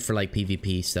just there for like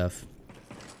PvP stuff.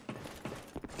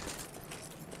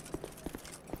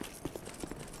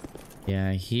 Yeah,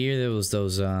 I hear there was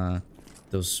those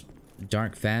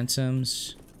dark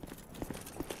phantoms.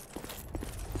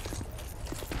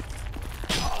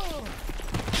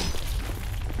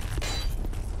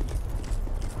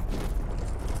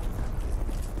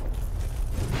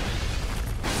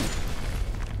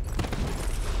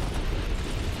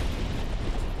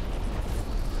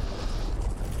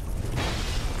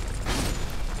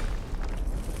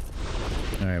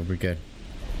 All right, we're good.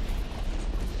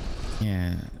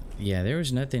 Yeah, there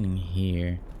was nothing in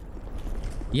here.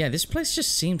 Yeah, this place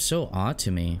just seems so odd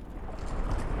to me.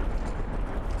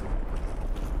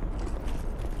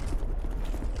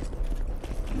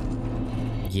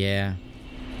 Yeah.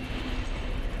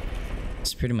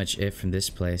 That's pretty much it from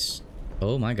this place.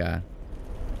 Oh my god.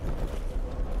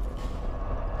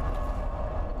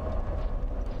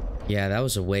 Yeah, that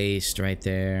was a waste right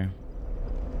there.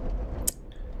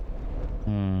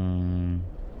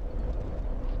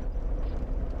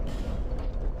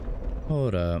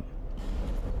 Hold up.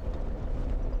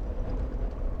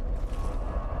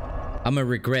 I'm gonna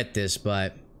regret this,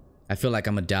 but I feel like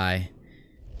I'm gonna die.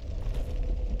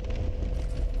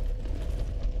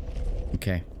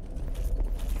 Okay.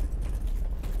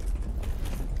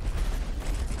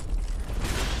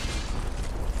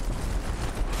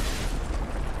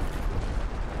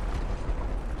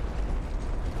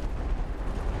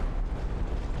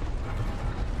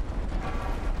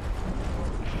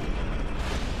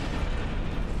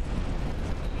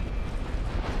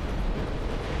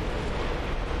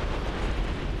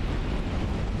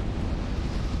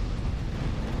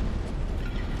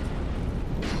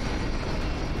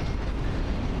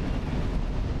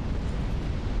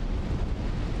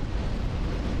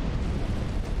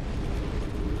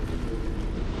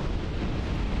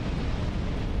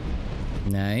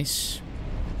 Nice.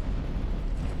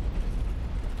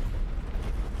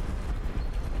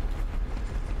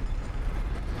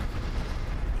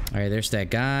 All right, there's that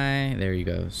guy. There he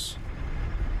goes.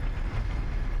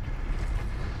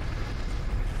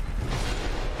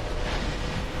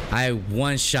 I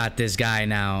one-shot this guy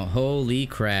now. Holy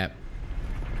crap.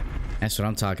 That's what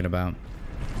I'm talking about.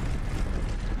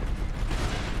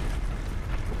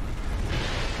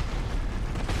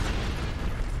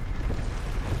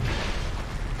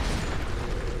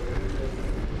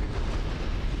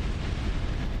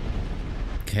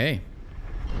 Okay.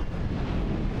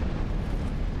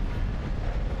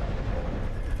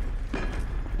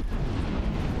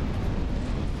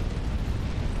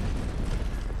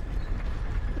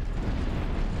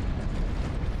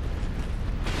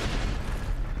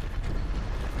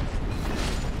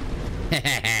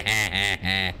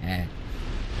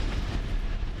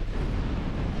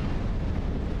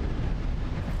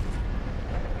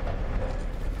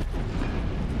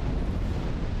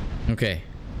 Okay.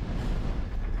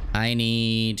 I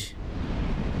need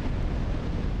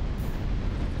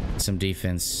some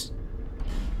defense.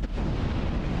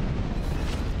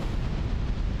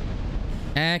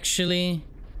 Actually,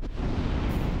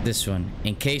 this one,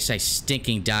 in case I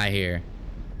stinking die here.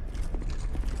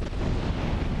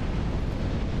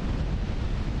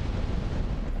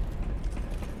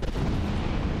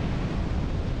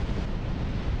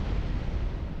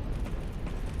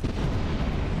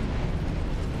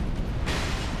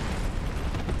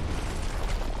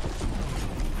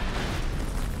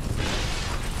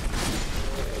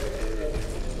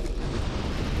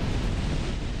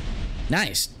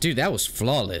 Nice. Dude, that was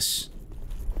flawless.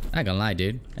 Not gonna lie,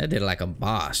 dude. I did it like a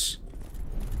boss.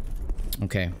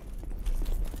 Okay.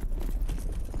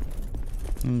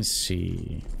 Let me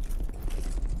see.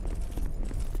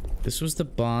 This was the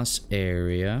boss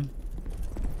area.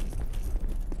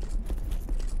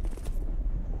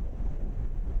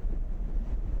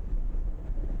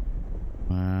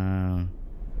 Wow.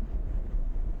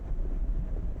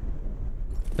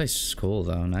 This place is cool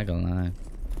though, not gonna lie.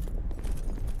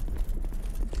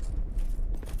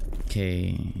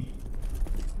 Okay.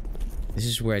 This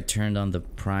is where I turned on the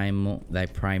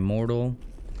primordial.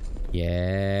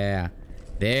 Yeah.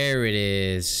 There it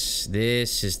is.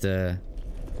 This is the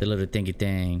little thingy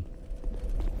thing.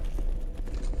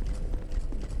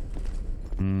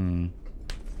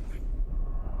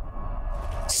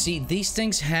 See, these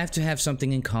things have to have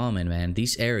something in common, man.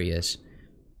 These areas.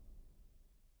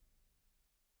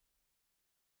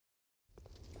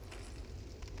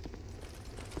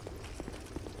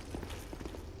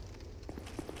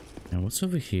 Now, what's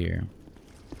over here?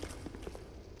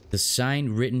 The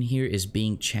sign written here is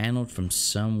being channeled from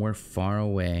somewhere far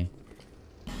away.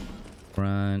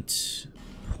 Front.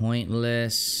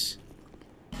 Pointless.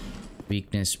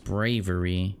 Weakness.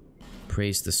 Bravery.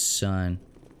 Praise the sun.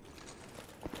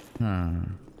 Huh.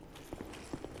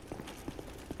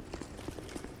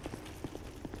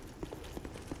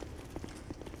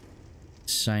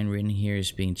 Sign written here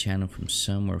is being channeled from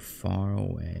somewhere far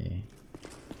away.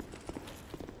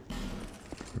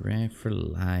 Red for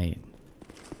light.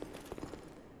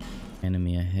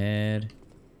 Enemy ahead.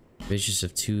 Vicious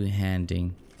of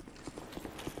two-handing.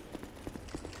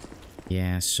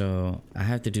 Yeah, so I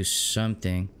have to do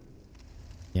something.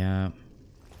 Yeah.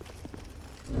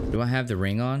 Do I have the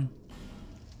ring on?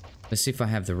 Let's see if I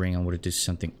have the ring on. Would it do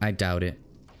something? I doubt it.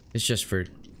 It's just for...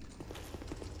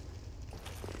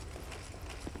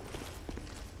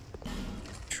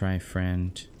 Try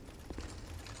friend.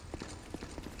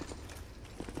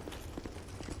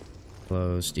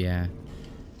 Closed, yeah.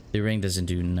 The ring doesn't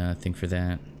do nothing for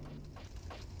that.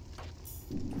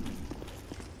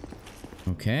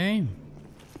 Okay.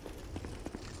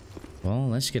 Well,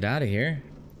 let's get out of here.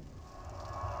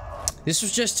 This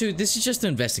is just to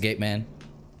investigate, man.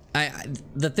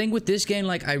 The thing with this game,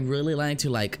 like, I really like to,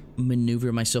 like,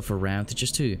 maneuver myself around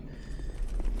to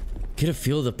get a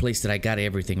feel of the place that I got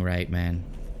everything right, man.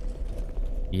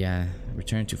 Yeah,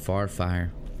 return to far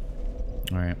fire.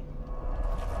 All right.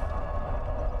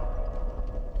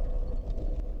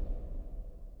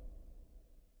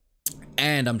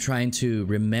 And I'm trying to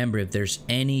remember if there's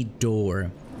any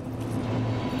door.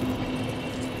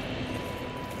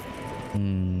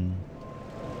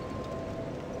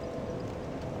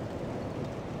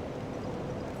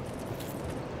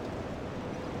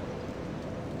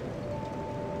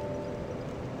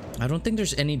 I don't think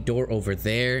there's any door over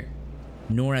there,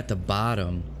 nor at the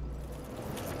bottom.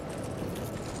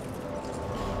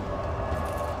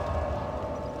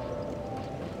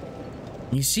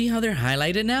 You see how they're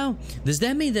highlighted now? Does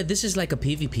that mean that this is like a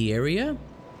PvP area?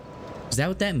 Is that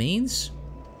what that means?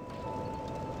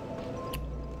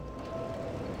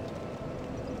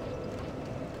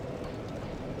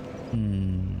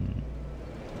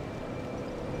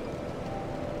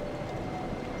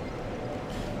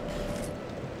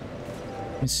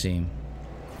 Let's see.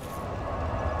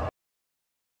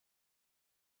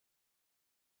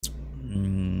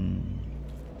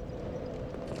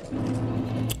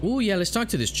 Oh yeah, let's talk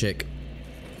to this chick.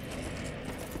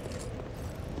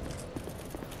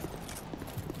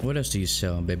 What else do you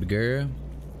sell, baby girl?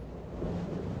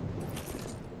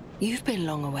 You've been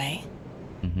long away.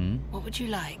 Mm-hmm. What would you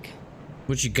like?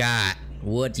 What you got?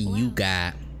 What do you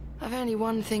got? I've only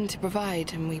one thing to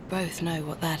provide, and we both know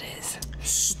what that is.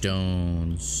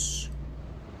 Stones.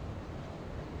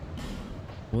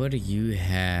 What do you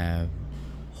have?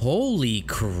 Holy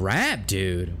crap,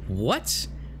 dude. What?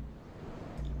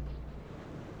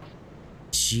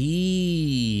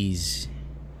 Jeez.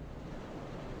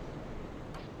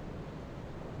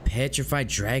 Petrified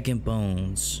dragon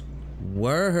bones.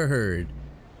 Word.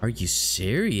 Are you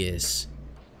serious?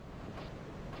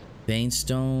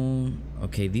 Veinstone.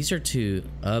 Okay, these are to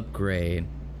upgrade.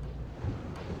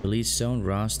 Police stone,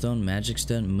 raw stone, magic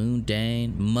stone,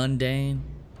 mundane.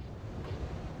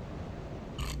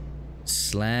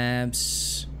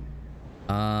 Slabs.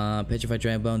 Petrified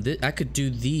dragon bone. I could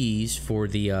do these for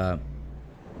the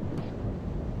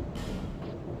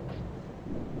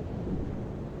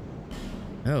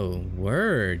Oh,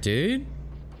 word, dude.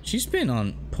 She's been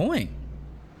on point.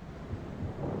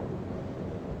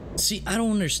 See, I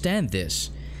don't understand this.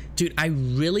 Dude, I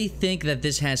really think that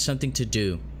this has something to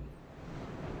do.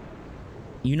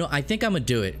 You know, I think I'm gonna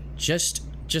do it. Just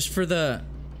for the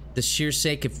sheer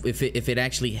sake if it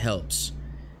actually helps.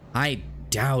 I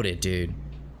doubt it, dude.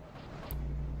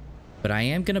 But I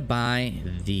am gonna buy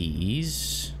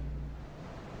these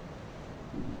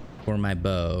for my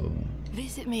bow.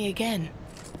 Visit me again,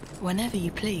 whenever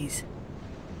you please.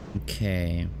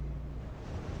 Okay.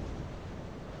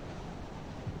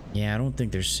 Yeah, I don't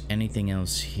think there's anything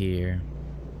else here.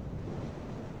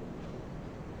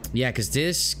 Yeah, because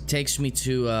this takes me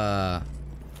to,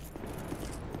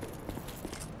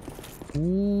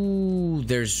 Ooh,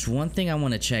 there's one thing I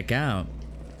want to check out.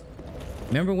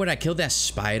 Remember when I killed that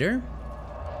spider?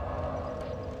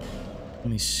 Let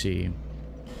me see.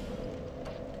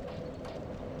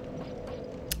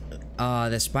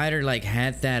 That spider, like,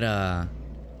 had that,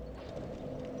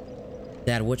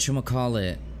 that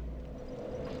whatchamacallit.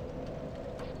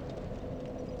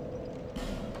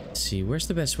 Let's see, where's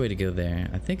the best way to go there?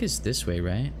 I think it's this way,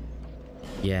 right?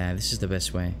 Yeah, this is the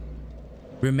best way.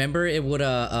 Remember, it would,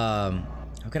 how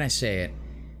can I say it?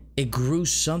 It grew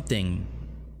something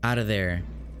out of there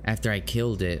after I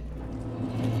killed it.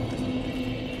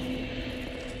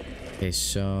 Okay,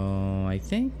 so I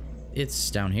think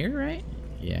it's down here, right?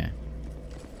 Yeah.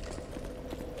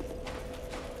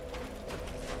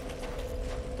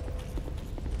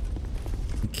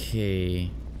 Okay.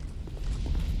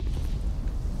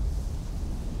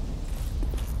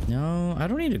 No, I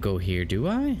don't need to go here, do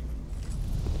I?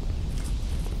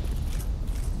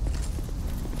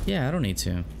 Yeah, I don't need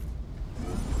to.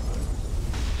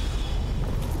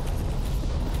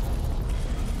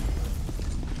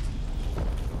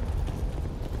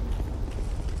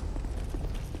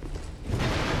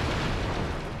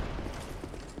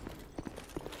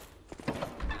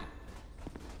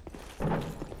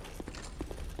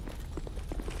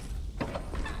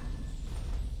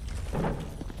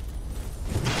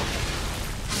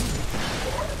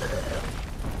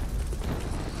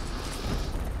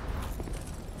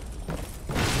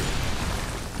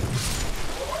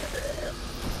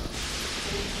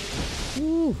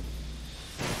 Ooh.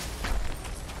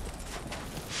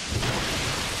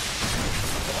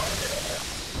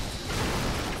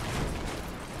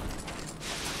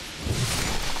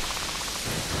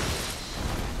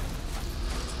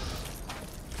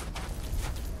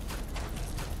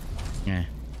 Yeah.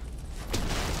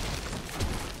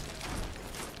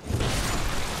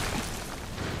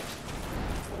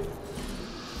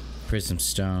 Prism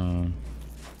stone.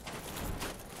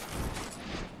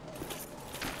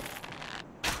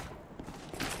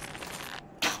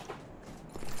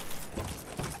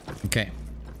 Okay.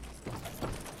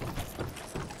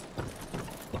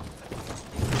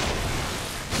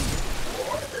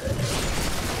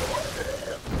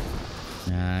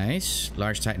 Nice.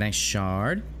 Large titanite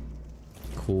shard.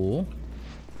 Cool.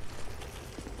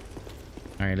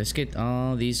 Alright, let's get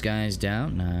all these guys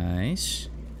down. Nice.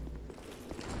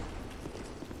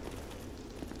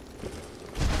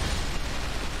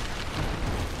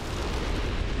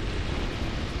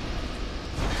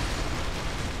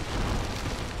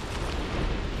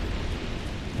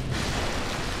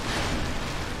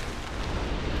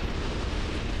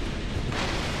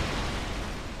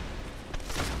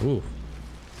 Ooh.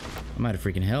 I'm out of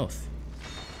freaking health.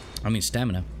 I mean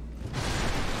stamina.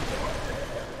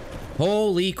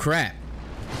 Holy crap.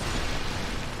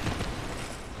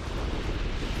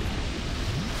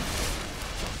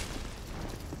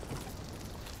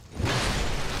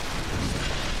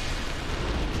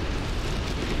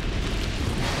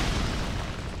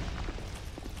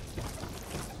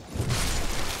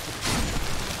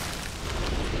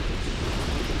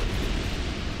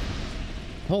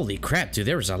 Holy crap, dude,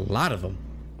 there was a lot of them.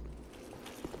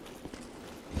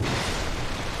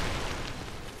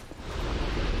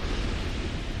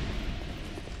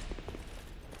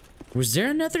 Was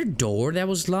there another door that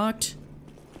was locked?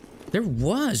 There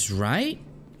was, right?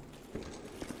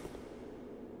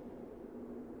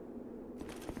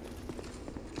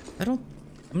 I'm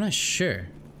not sure.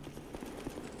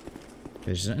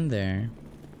 There's nothing there.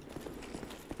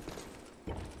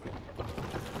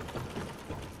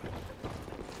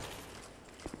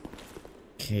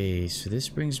 Okay, so this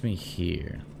brings me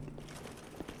here.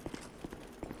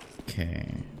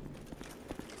 Okay.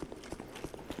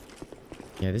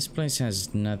 Yeah, this place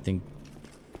has nothing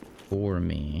for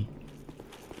me.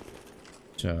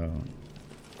 So...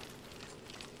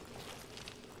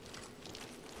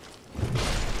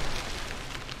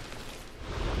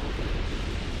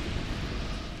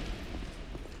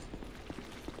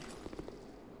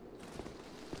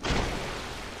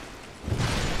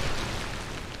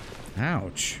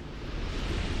 Ouch.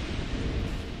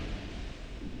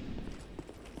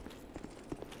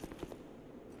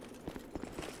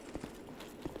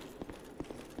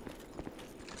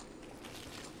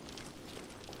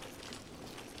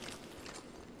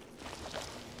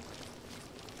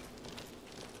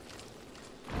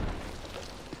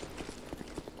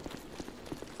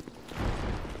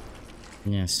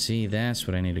 Yeah, see, that's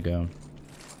what I need to go.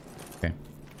 Okay.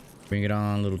 Bring it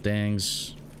on, little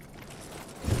dings.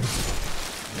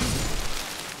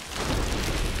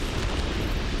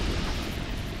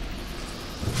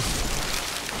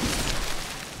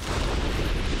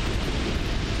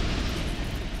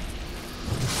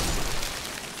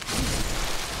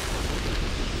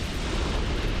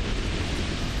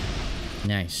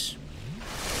 Nice.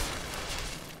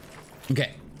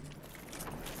 Okay.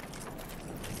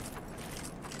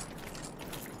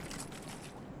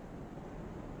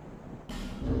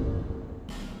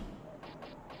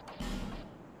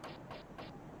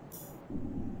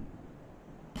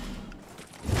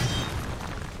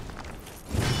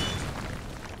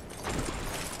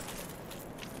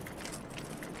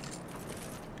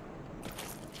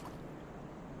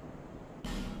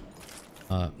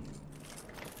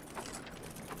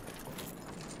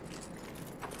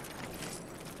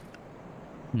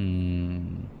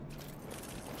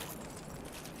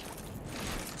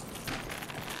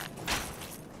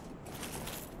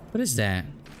 What is that?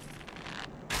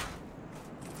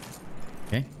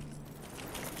 Okay.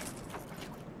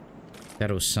 That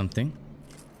was something.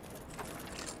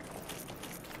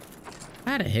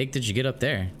 How the heck did you get up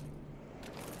there?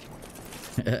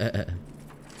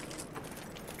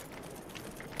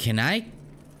 Can I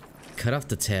cut off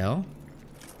the tail?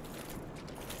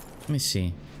 Let me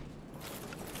see.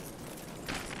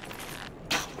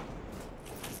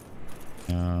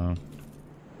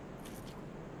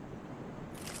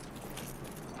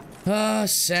 Oh,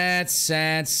 sad,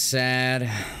 sad, sad.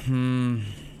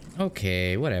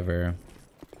 Okay, whatever.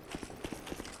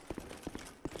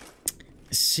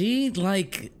 See,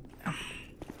 like...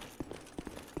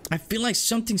 I feel like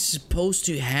something's supposed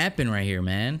to happen right here,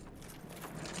 man.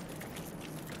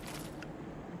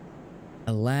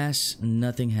 Alas,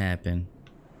 nothing happened.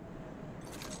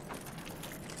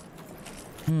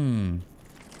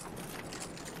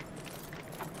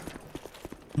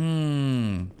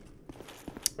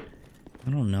 I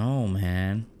don't know,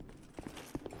 man.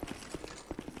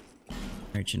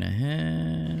 Urgent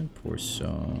ahead. Poor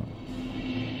soul.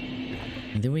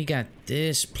 And then we got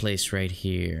this place right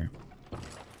here.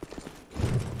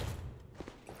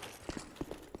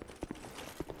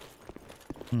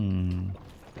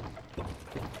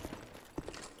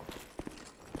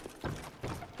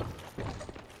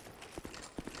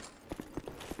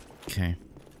 Okay.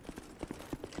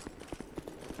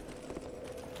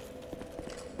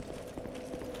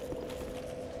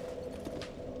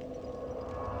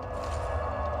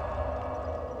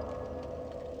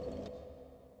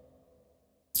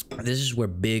 This is where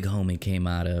Big Homie came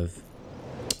out of.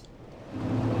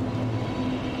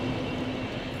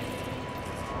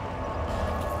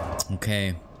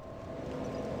 Okay.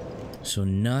 So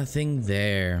nothing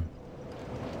there.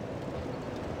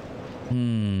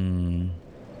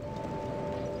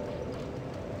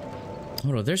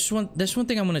 Hold on, there's one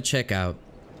thing I'm gonna check out.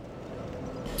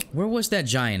 Where was that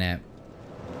giant at?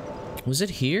 Was it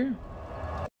here?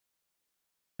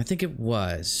 I think it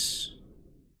was.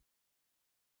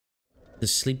 The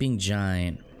sleeping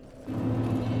giant.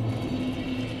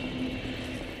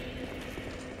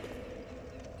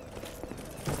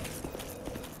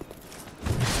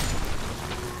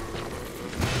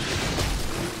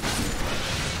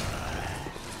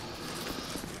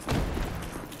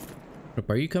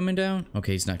 Are you coming down?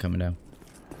 Okay, he's not coming down.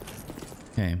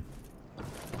 Okay.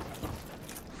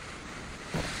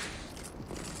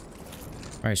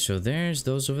 Alright, so there's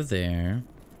those over there.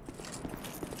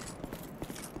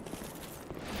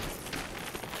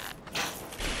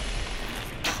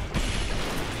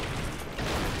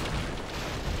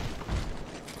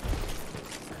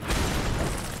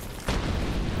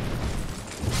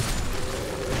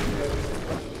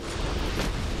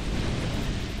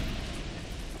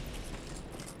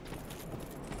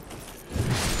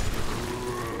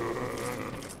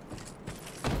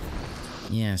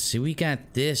 Yeah, see, we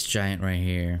got this giant right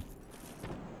here.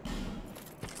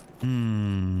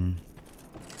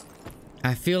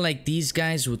 I feel like these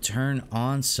guys will turn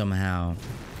on somehow.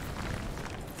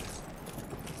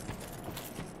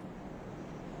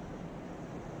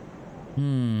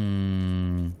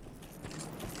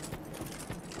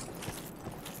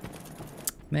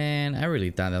 Man, I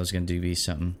really thought that was gonna be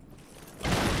something.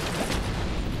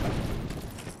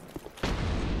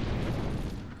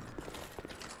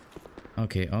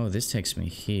 Okay, oh, this takes me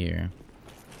here.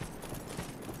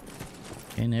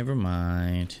 Okay, never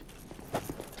mind.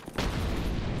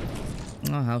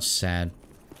 Oh, how sad.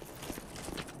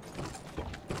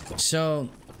 So,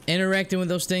 interacting with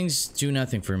those things do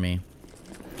nothing for me.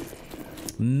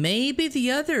 Maybe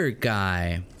the other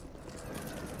guy.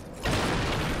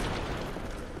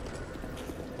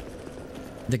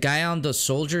 The guy on the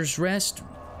soldier's rest?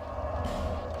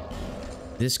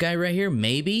 This guy right here,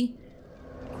 maybe?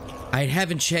 I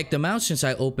haven't checked them out since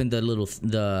I opened the little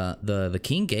the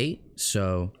king gate,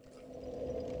 so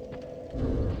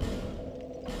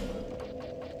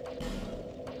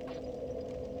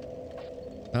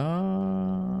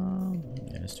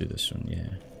yeah, let's do this one, yeah.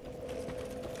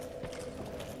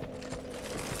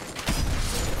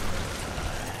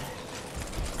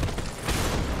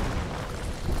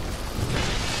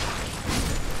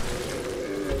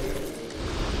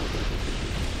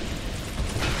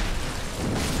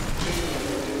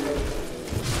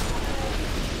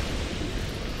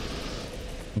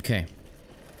 Okay.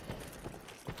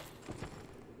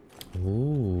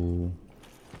 Ooh.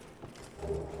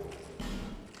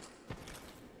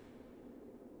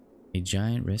 A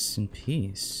giant rests in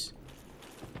peace.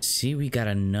 See, we got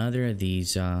another of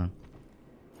these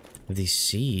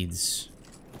seeds.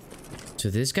 So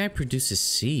this guy produces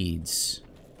seeds.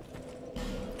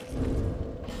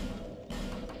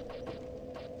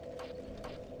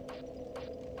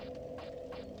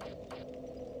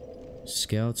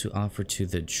 scale to offer to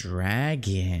the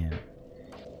dragon.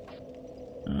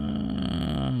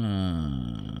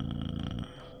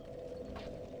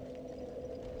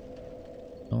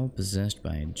 All possessed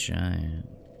by a giant.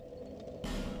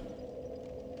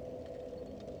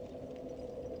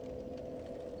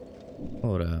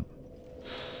 Hold up.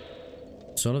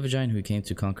 Soul of a giant who came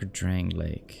to conquer Drang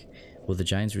Lake. Will the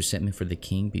giant's resentment for the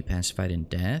king be pacified in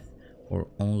death or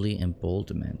only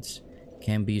emboldenment?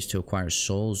 Can be used to acquire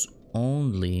souls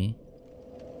only.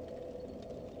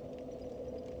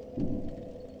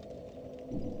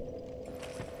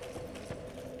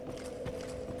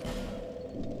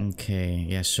 Okay,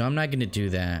 yeah, so I'm not gonna do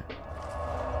that.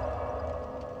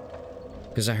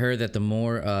 Because I heard that the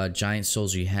more giant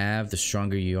souls you have, the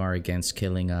stronger you are against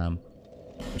killing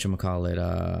whatchamacallit,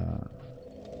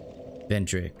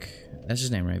 Vendrick. That's his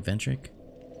name, right? Vendrick?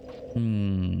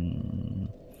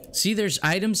 See, there's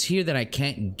items here that I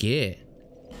can't get.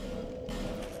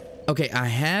 Okay, I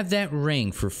have that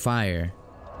ring for fire.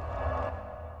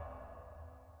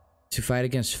 To fight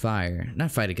against fire.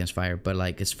 Not fight against fire, but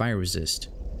like it's fire resist.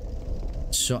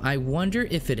 So I wonder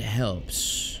if it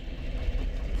helps.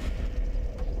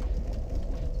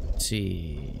 Let's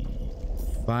see.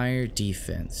 Fire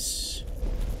defense.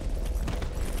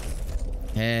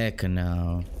 Heck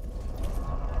no.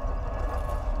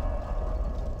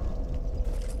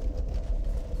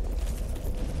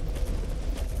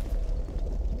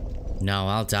 No,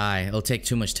 I'll die. It'll take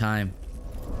too much time.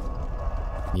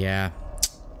 Yeah.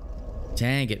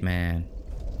 Dang it, man.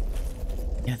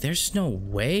 Yeah, there's no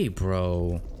way,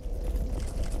 bro.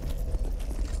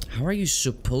 How are you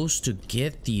supposed to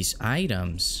get these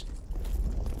items?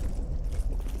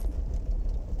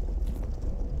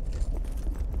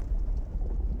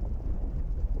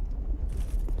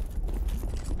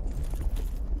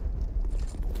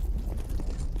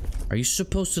 Are you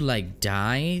supposed to, like,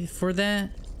 die for that?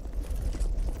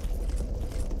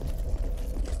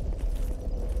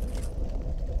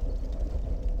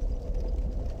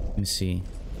 Let me see.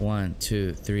 1,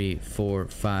 2, 3, 4,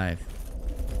 5.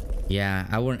 Yeah,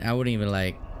 I wouldn't even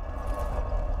like.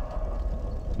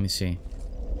 Let me see.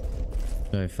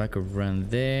 So if I could run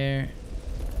there.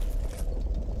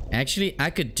 Actually,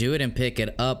 I could do it and pick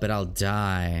it up, but I'll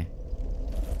die.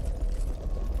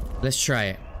 Let's try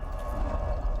it.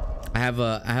 I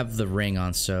have the ring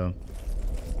on, so.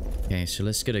 Okay, so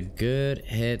let's get a good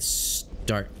head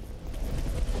start.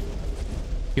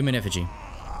 Human effigy.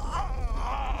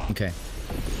 Okay.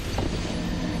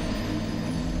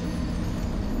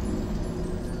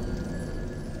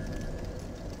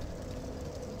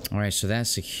 Alright, so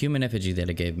that's the human effigy that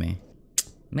it gave me.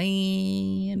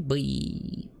 Man,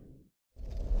 boy.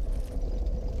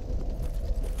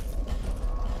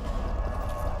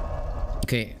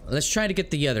 Okay, let's try to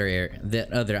get the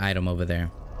other item over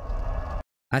there.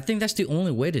 I think that's the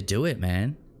only way to do it,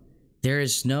 man. There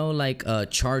is no like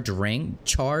charred ring.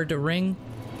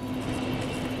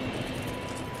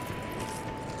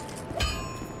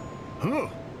 Huh.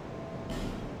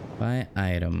 Buy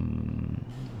item.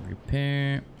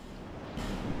 Repair.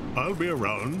 I'll be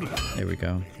around. There we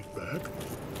go. Take it back.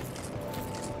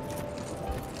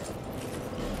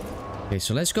 Okay,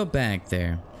 so let's go back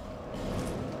there.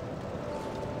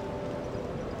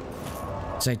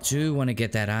 Cause I do want to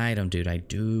get that item, dude. I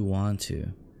do want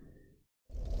to.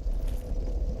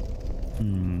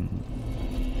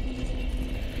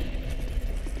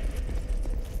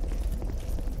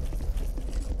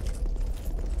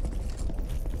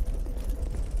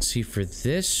 See, for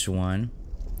this one,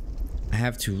 I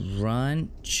have to run,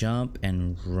 jump,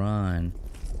 and run.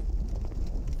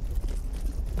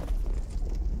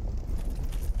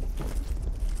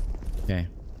 Okay.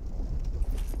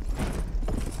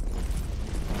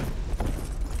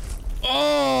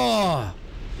 Oh!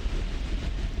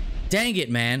 Dang it,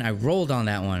 man. I rolled on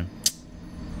that one.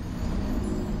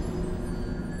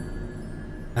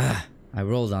 Ah, I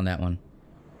rolled on that one.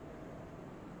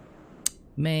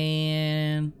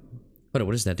 Man. What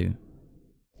does that do?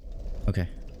 Okay.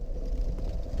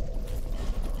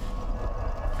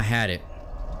 I had it.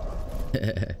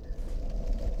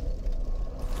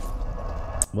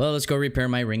 Well, let's go repair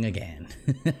my ring again.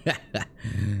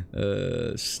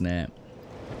 Snap.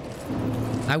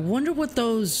 I wonder what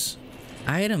those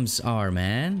items are,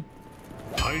 man.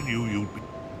 I knew you'd be.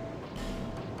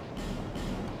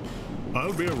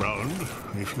 I'll be around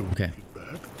if you Okay. take it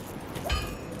back.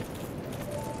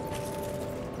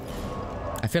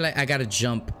 I feel like I gotta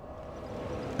jump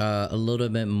a little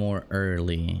bit more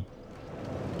early.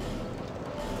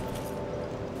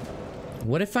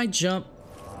 What if I jump?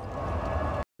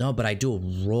 No, but I do a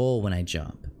roll when I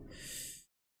jump.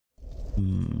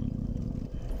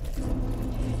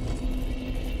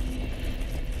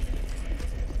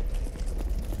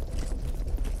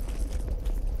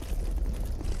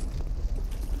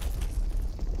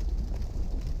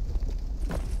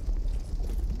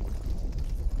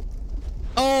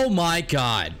 my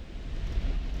god.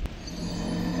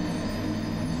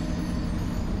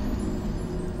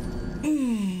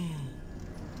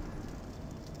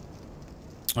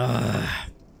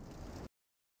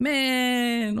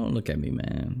 Man, don't look at me,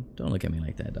 man. Don't look at me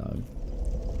like that, dog.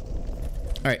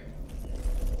 Alright.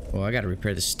 Well, I gotta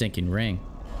repair the stinking ring.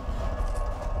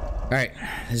 Alright,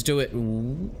 let's do it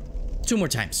 2 more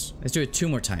times. Let's do it 2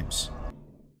 more times.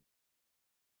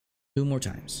 2 more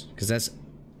times. Because that's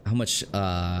how much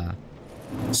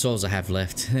souls I have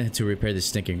left to repair this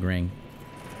stinking ring.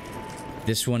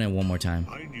 This one and 1 more time.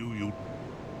 I knew you.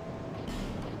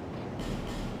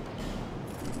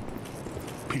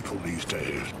 People these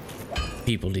days.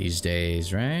 People these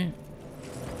days, right?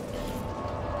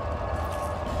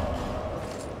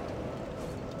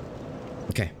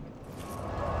 Okay.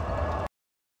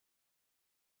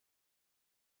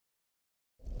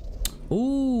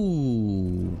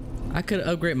 Ooh, I could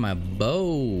upgrade my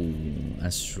bow.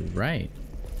 That's right.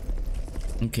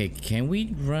 Okay, can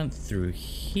we run through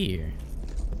here?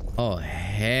 Oh,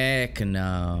 heck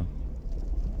no.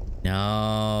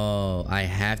 No, I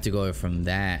have to go from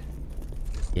that.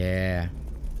 Yeah.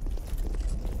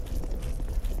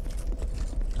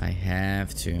 I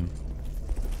have to.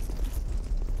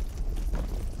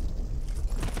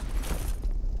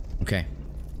 Okay.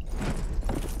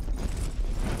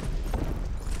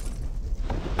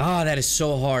 Oh, that is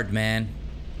so hard, man.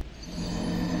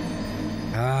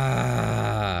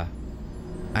 Ah.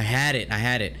 I had it. I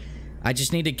had it. I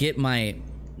just need to get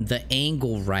the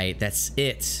angle right. That's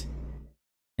it.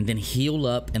 And then heal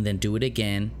up and then do it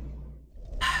again.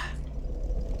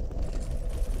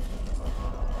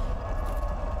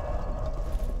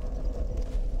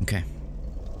 Okay.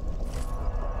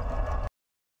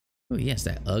 Oh, yes,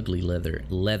 that ugly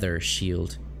leather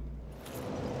shield.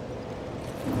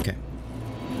 Okay.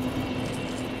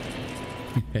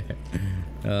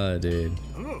 Oh, dude.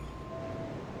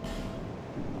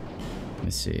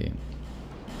 Let's see.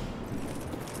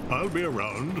 I'll be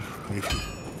around if you...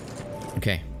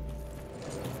 Okay.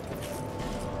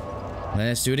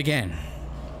 Let's do it again.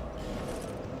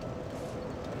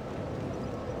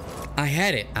 I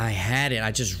had it. I had it.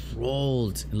 I just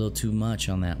rolled a little too much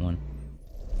on that one.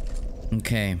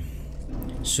 Okay.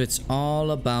 So it's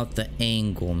all about the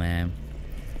angle, man.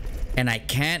 And I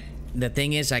can't... The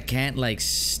thing is, I can't, like,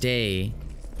 stay...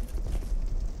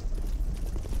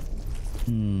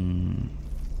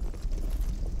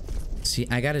 See,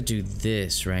 I gotta do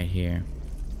this right here.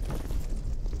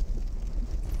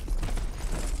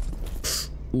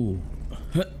 Ooh.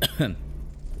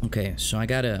 Okay, so I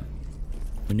gotta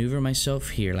maneuver myself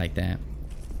here like that.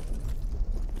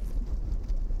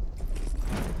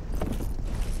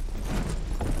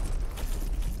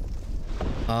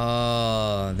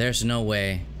 Oh, there's no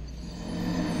way.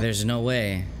 There's no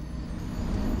way.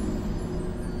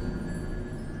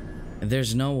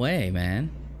 There's no way, man.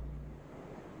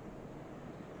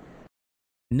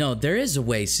 No, there is a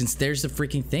way since there's the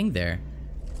freaking thing there.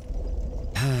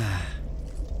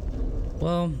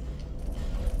 Well,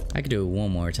 I could do it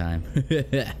 1 more time.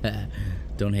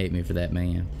 Don't hate me for that,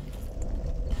 man.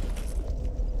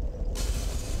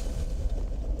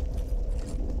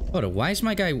 Hold on, why is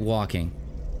my guy walking?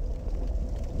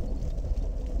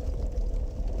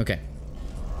 Okay.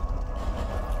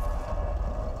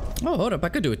 Oh, hold up, I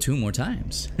could do it 2 more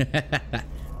times.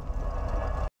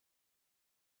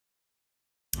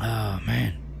 Oh,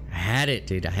 man. I had it,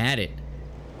 dude. I had it.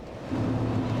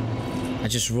 I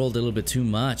just rolled a little bit too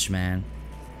much, man.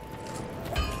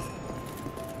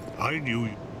 I knew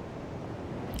you.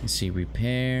 Let's see,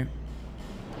 repair.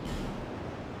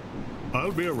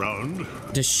 I'll be around.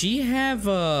 Does she have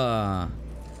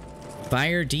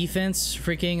fire defense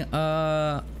freaking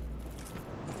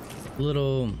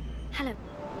little Hello.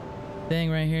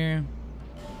 thing right here?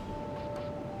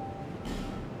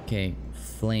 Okay,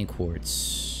 flame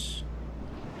quartz.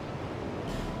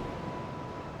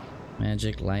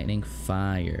 Magic, lightning,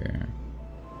 fire.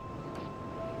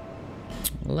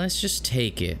 Let's just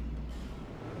take it.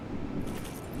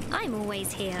 I'm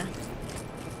always here.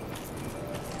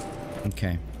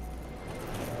 Okay.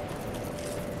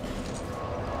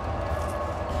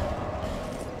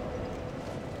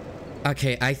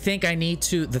 Okay, I think I need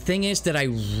to... The thing is that I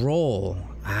roll.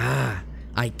 Ah,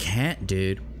 I can't,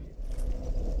 dude.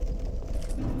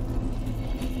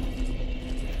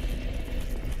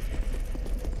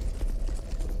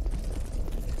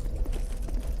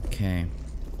 Okay.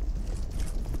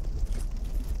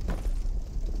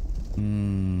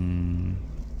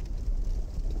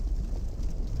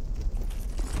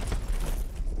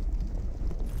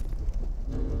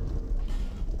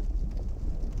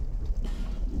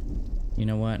 You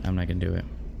know what? I'm not gonna do it.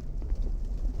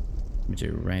 me do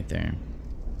it right there.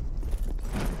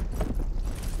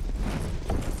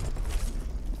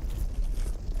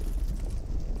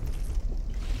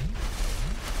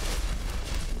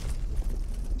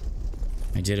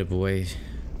 I did it, boy.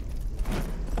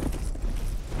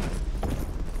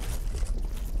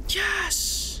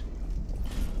 Yes!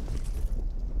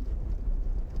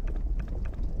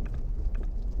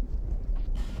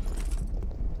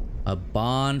 A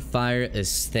bonfire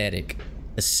aesthetic.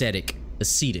 Ascetic.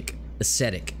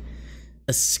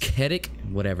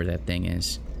 Whatever that thing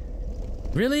is.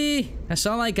 Really? That's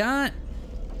all I got?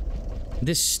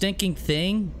 This stinking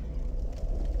thing?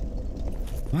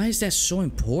 Why is that so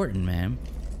important, man?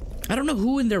 I don't know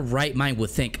who in their right mind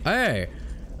would think, hey,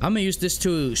 I'm gonna use this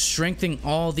to strengthen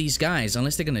all these guys,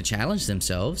 unless they're gonna challenge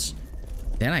themselves.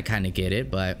 Then I kind of get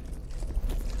it, but...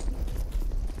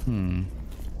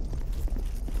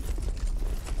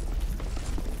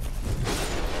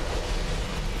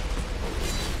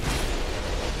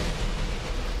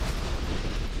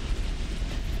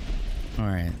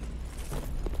 Alright.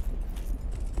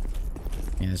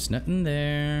 Yeah, there's nothing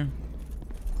there.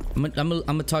 I'm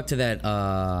gonna talk to that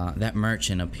that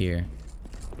merchant up here.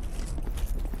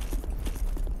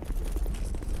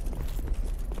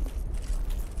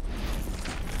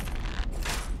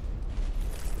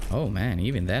 Oh man,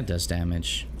 even that does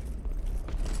damage.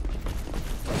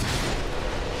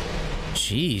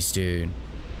 Jeez, dude.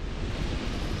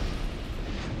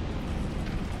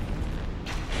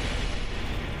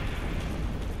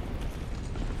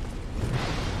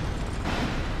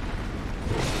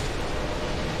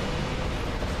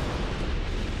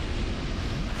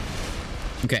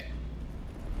 Okay.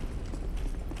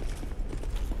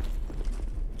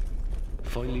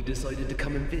 Finally decided to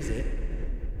come and visit.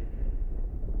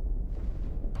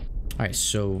 Alright,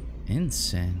 so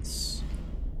incense.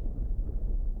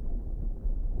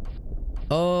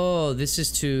 Oh, this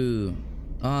is to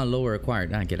lower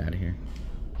acquired. Get out of here.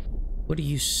 What do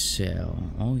you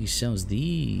sell? Oh, he sells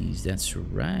these. That's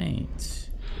right.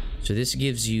 So this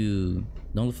gives you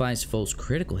nullifies foes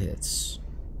critical hits.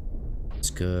 That's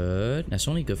good. That's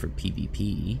only good for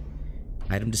PvP.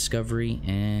 Item discovery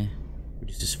and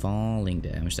reduces falling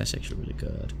damage. That's actually really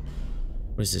good.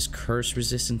 What is this? Curse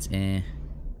resistance and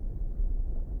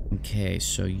okay,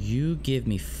 so you give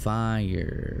me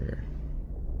fire.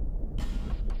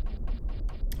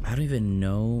 I don't even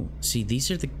know. See,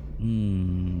 these are the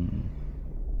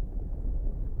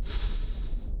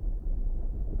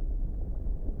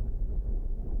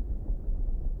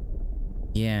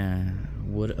yeah,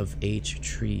 wood of age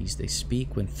trees. They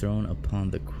speak when thrown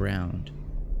upon the ground.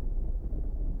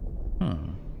 Huh.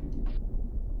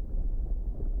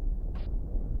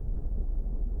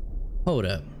 Hold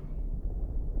up.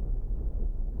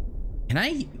 Can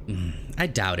I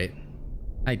doubt it.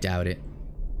 I doubt it.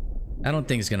 I don't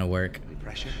think it's gonna work.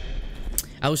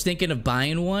 I was thinking of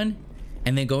buying one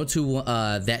and then go to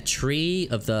that tree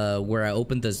of the where I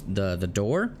opened the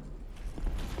door.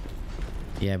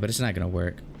 Yeah, but it's not gonna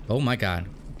work. Oh my god.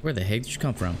 Where the heck did you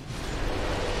come from?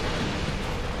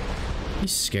 You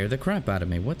scared the crap out of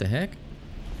me. What the heck?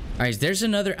 Alright, there's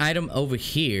another item over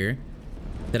here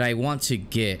that I want to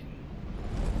get.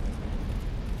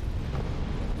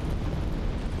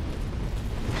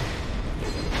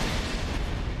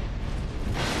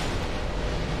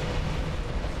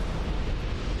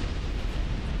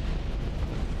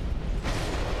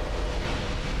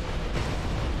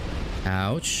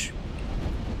 Ouch.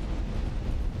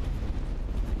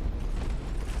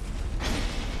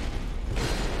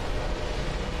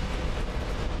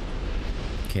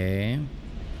 Okay.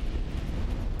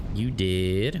 You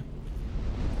did.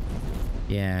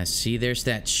 Yeah, see, there's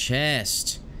that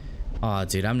chest. Oh,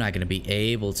 dude, I'm not gonna be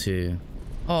able to.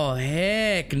 Oh,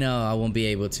 heck no, I won't be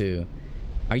able to.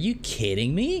 Are you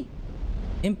kidding me?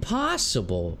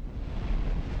 Impossible.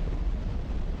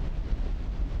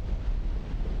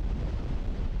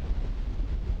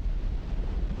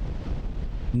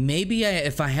 Maybe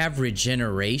if I have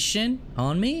regeneration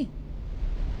on me?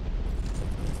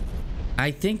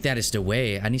 I think that is the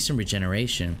way. I need some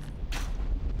regeneration.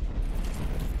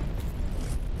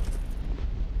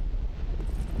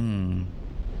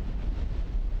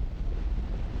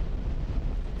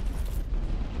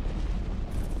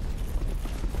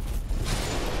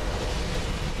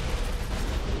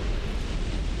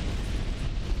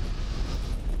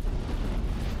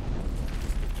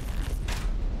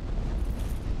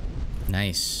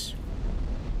 Nice.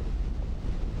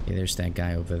 Okay, there's that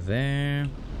guy over there.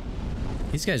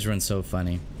 These guys run so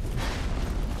funny.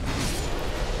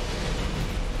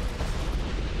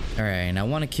 Alright, and I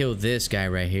want to kill this guy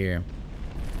right here.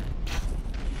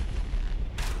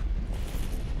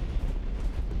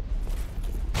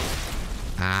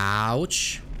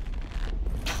 Ouch.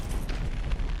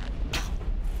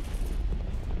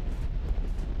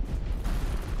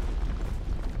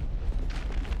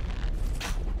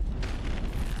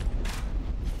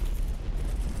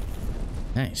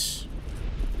 Nice.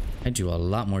 I do a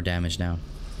lot more damage now.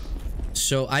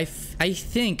 So I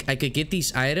think I could get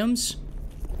these items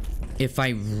if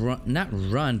I run, not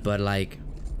run, but like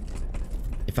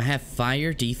if I have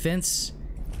fire defense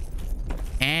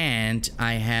and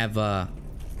I have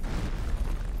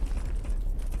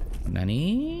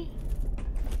Nani?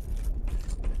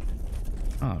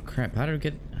 Oh crap, how do I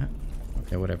get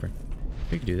okay, whatever.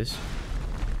 We can do this.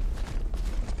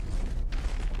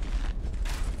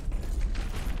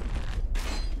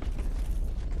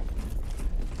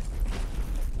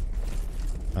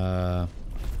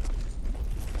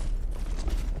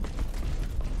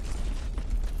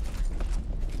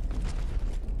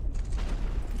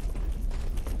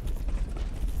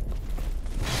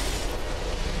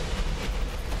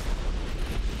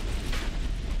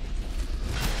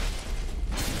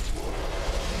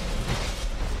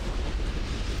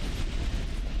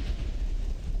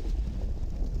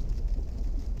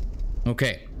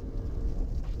 Okay.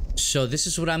 So this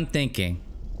is what I'm thinking.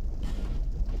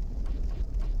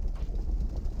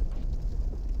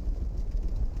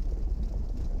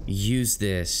 Use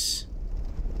this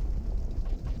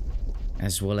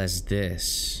as well as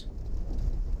this.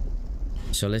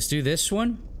 So let's do this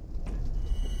one.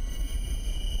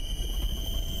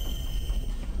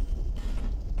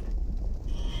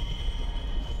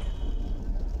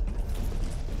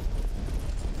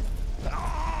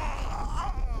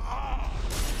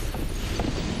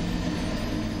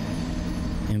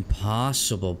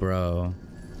 Impossible, bro.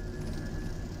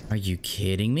 Are you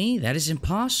kidding me? That is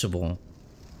impossible.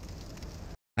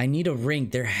 I need a ring.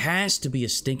 There has to be a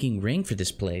stinking ring for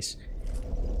this place.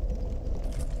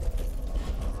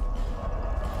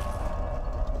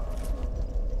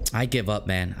 I give up,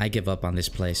 man. I give up on this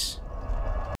place.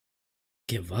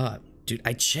 Give up. Dude,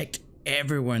 I checked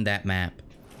everywhere in that map.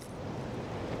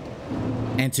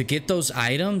 And to get those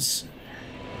items,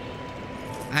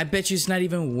 I bet you it's not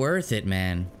even worth it,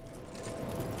 man.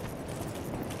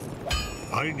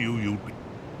 I knew you'd be.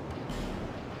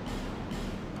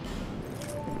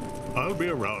 I'll be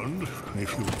around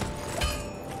if you.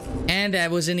 And I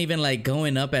wasn't even like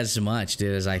going up as much,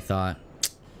 dude, as I thought.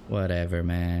 Whatever,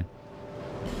 man.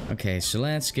 Okay, so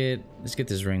let's get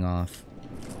this ring off.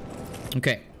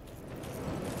 Okay.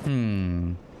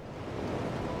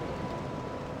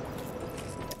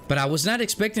 But I was not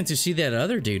expecting to see that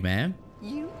other dude, man.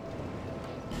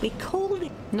 We call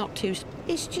it not too.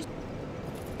 It's just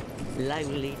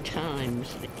lonely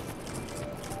times.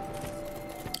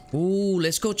 Ooh,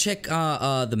 let's go check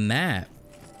the map.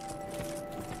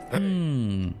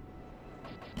 That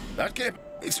game,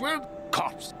 it's where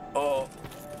cops. Oh,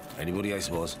 anybody, I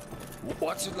suppose.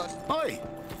 What's it like? Hi.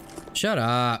 Shut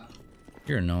up.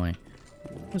 You're annoying.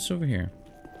 What's over here?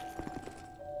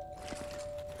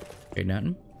 Okay,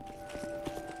 nothing.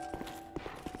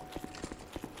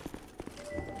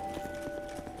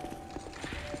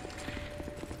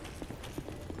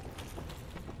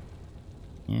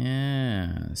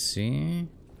 Yeah, see?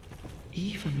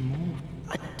 Even more.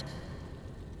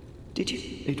 Did you?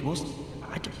 It was.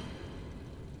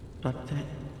 But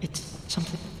it's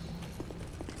something.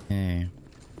 Okay.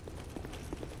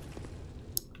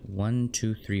 1,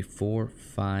 2, 3, 4,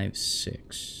 5,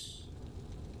 6.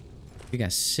 We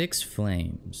got 6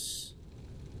 flames.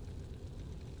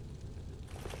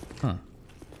 Huh.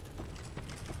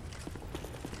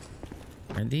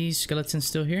 Are these skeletons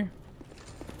still here?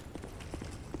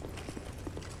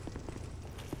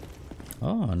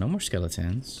 Oh, no more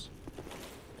skeletons.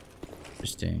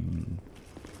 Interesting.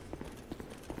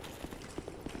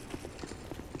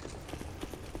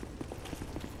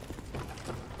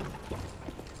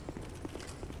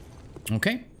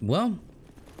 Okay, well.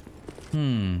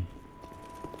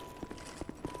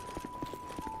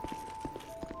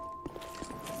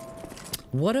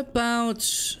 What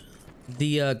about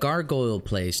the gargoyle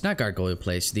place? Not gargoyle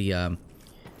place, the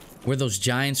where those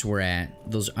giants were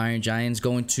at. Those iron giants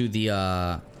going to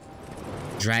the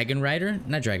Dragon Rider?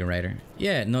 Not Dragon Rider.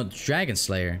 Yeah, no, Dragon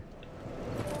Slayer.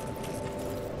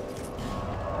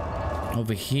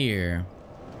 Over here.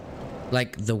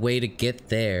 Like the way to get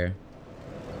there.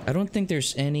 I don't think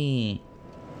there's any.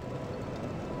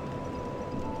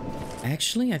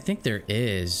 Actually, I think there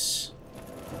is.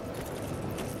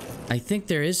 I think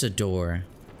there is a door.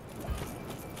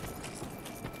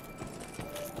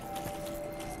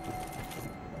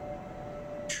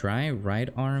 Try right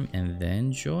arm and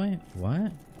then joy?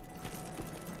 What?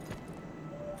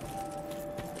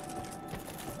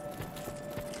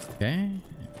 Okay.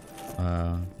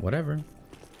 Whatever.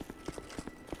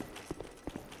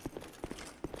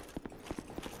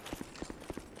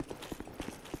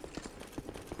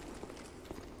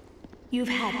 You've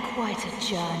had quite a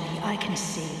journey, I can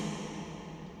see.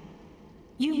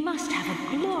 You must have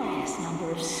a glorious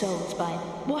number of souls by...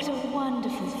 What a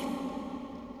wonderful...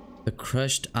 The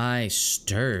crushed eye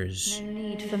stirs. No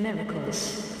need for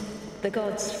miracles. The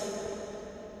gods...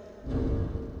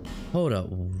 Hold up,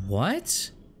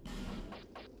 what?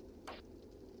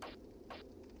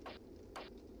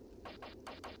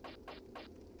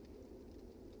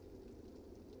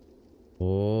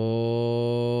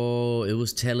 Oh, it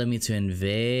was telling me to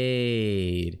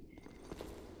invade.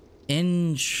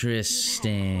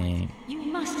 Interesting. You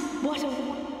must... What a...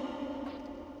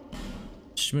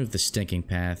 Just move the stinking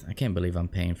path. I can't believe I'm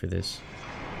paying for this.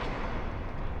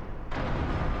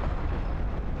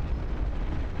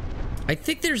 I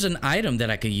think there's an item that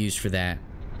I could use for that.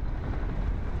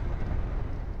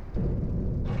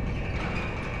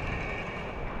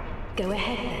 Go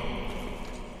ahead then.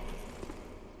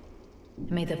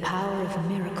 May the power of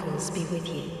miracles be with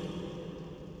you.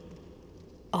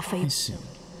 Offer you...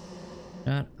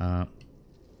 Shut up.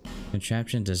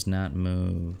 Contraption does not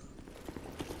move.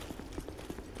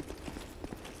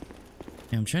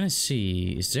 Yeah, I'm trying to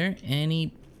see. Is there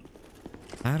any...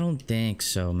 I don't think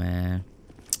so, man.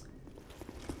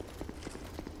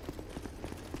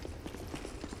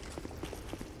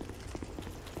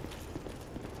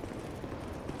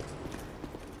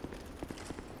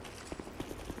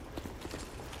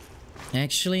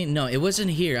 Actually, no, it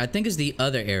wasn't here. I think it's the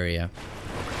other area.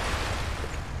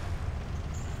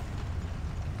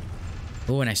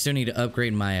 Oh, and I still need to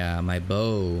upgrade my my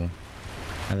bow.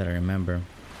 Now that I remember.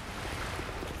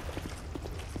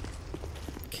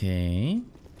 Okay.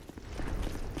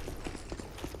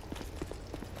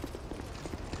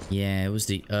 Yeah, it was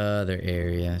the other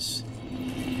areas.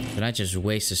 But I just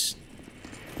wasted...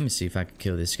 Let me see if I can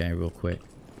kill this guy real quick.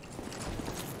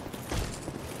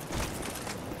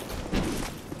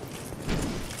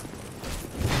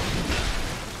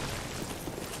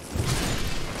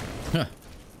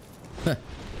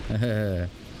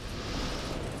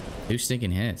 Two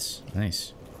stinking hits.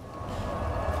 Nice.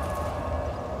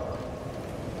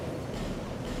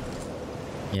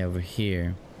 Yeah, over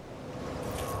here.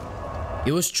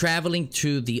 It was traveling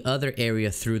to the other area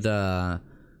through the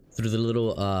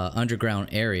little underground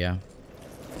area.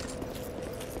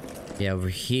 Yeah, over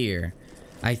here.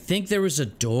 I think there was a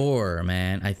door,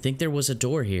 man. I think there was a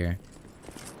door here.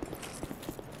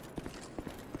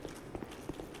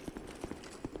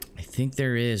 I think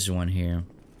there is one here.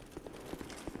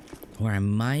 Or I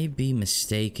might be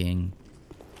mistaken.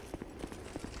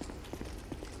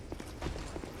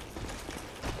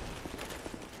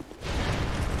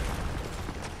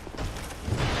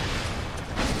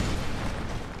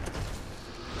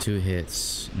 Two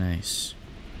hits. Nice.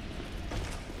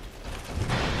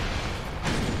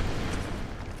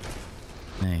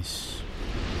 Nice.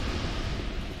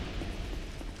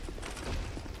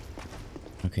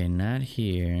 Okay, not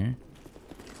here.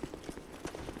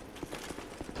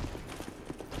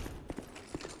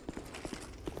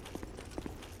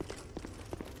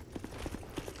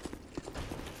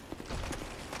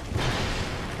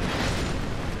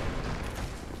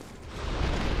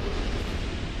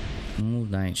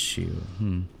 Night shoe.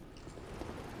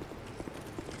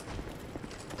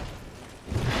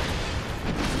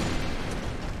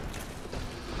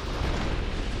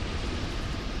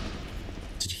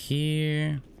 Is it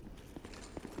here?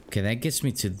 Okay, that gets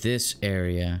me to this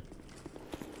area.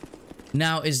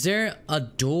 Now, is there a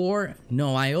door?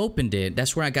 No, I opened it.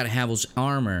 That's where I got Havel's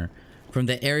armor. From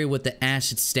the area with the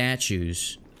acid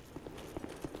statues.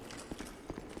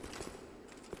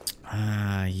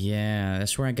 Ah, yeah,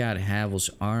 that's where I got Havel's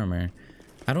armor.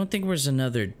 I don't think there's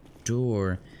another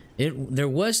door. There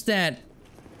was that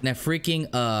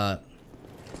freaking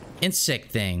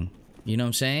insect thing. You know what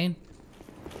I'm saying?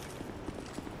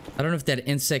 I don't know if that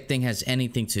insect thing has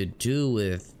anything to do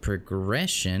with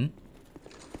progression.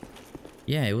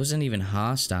 Yeah, it wasn't even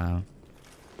hostile.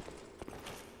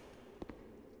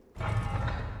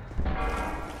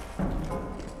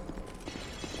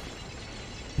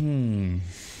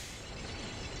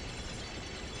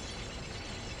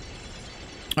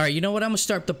 Alright, you know what? I'm gonna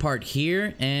start the part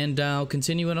here, and I'll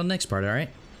continue it on the next part, alright?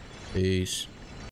 Peace.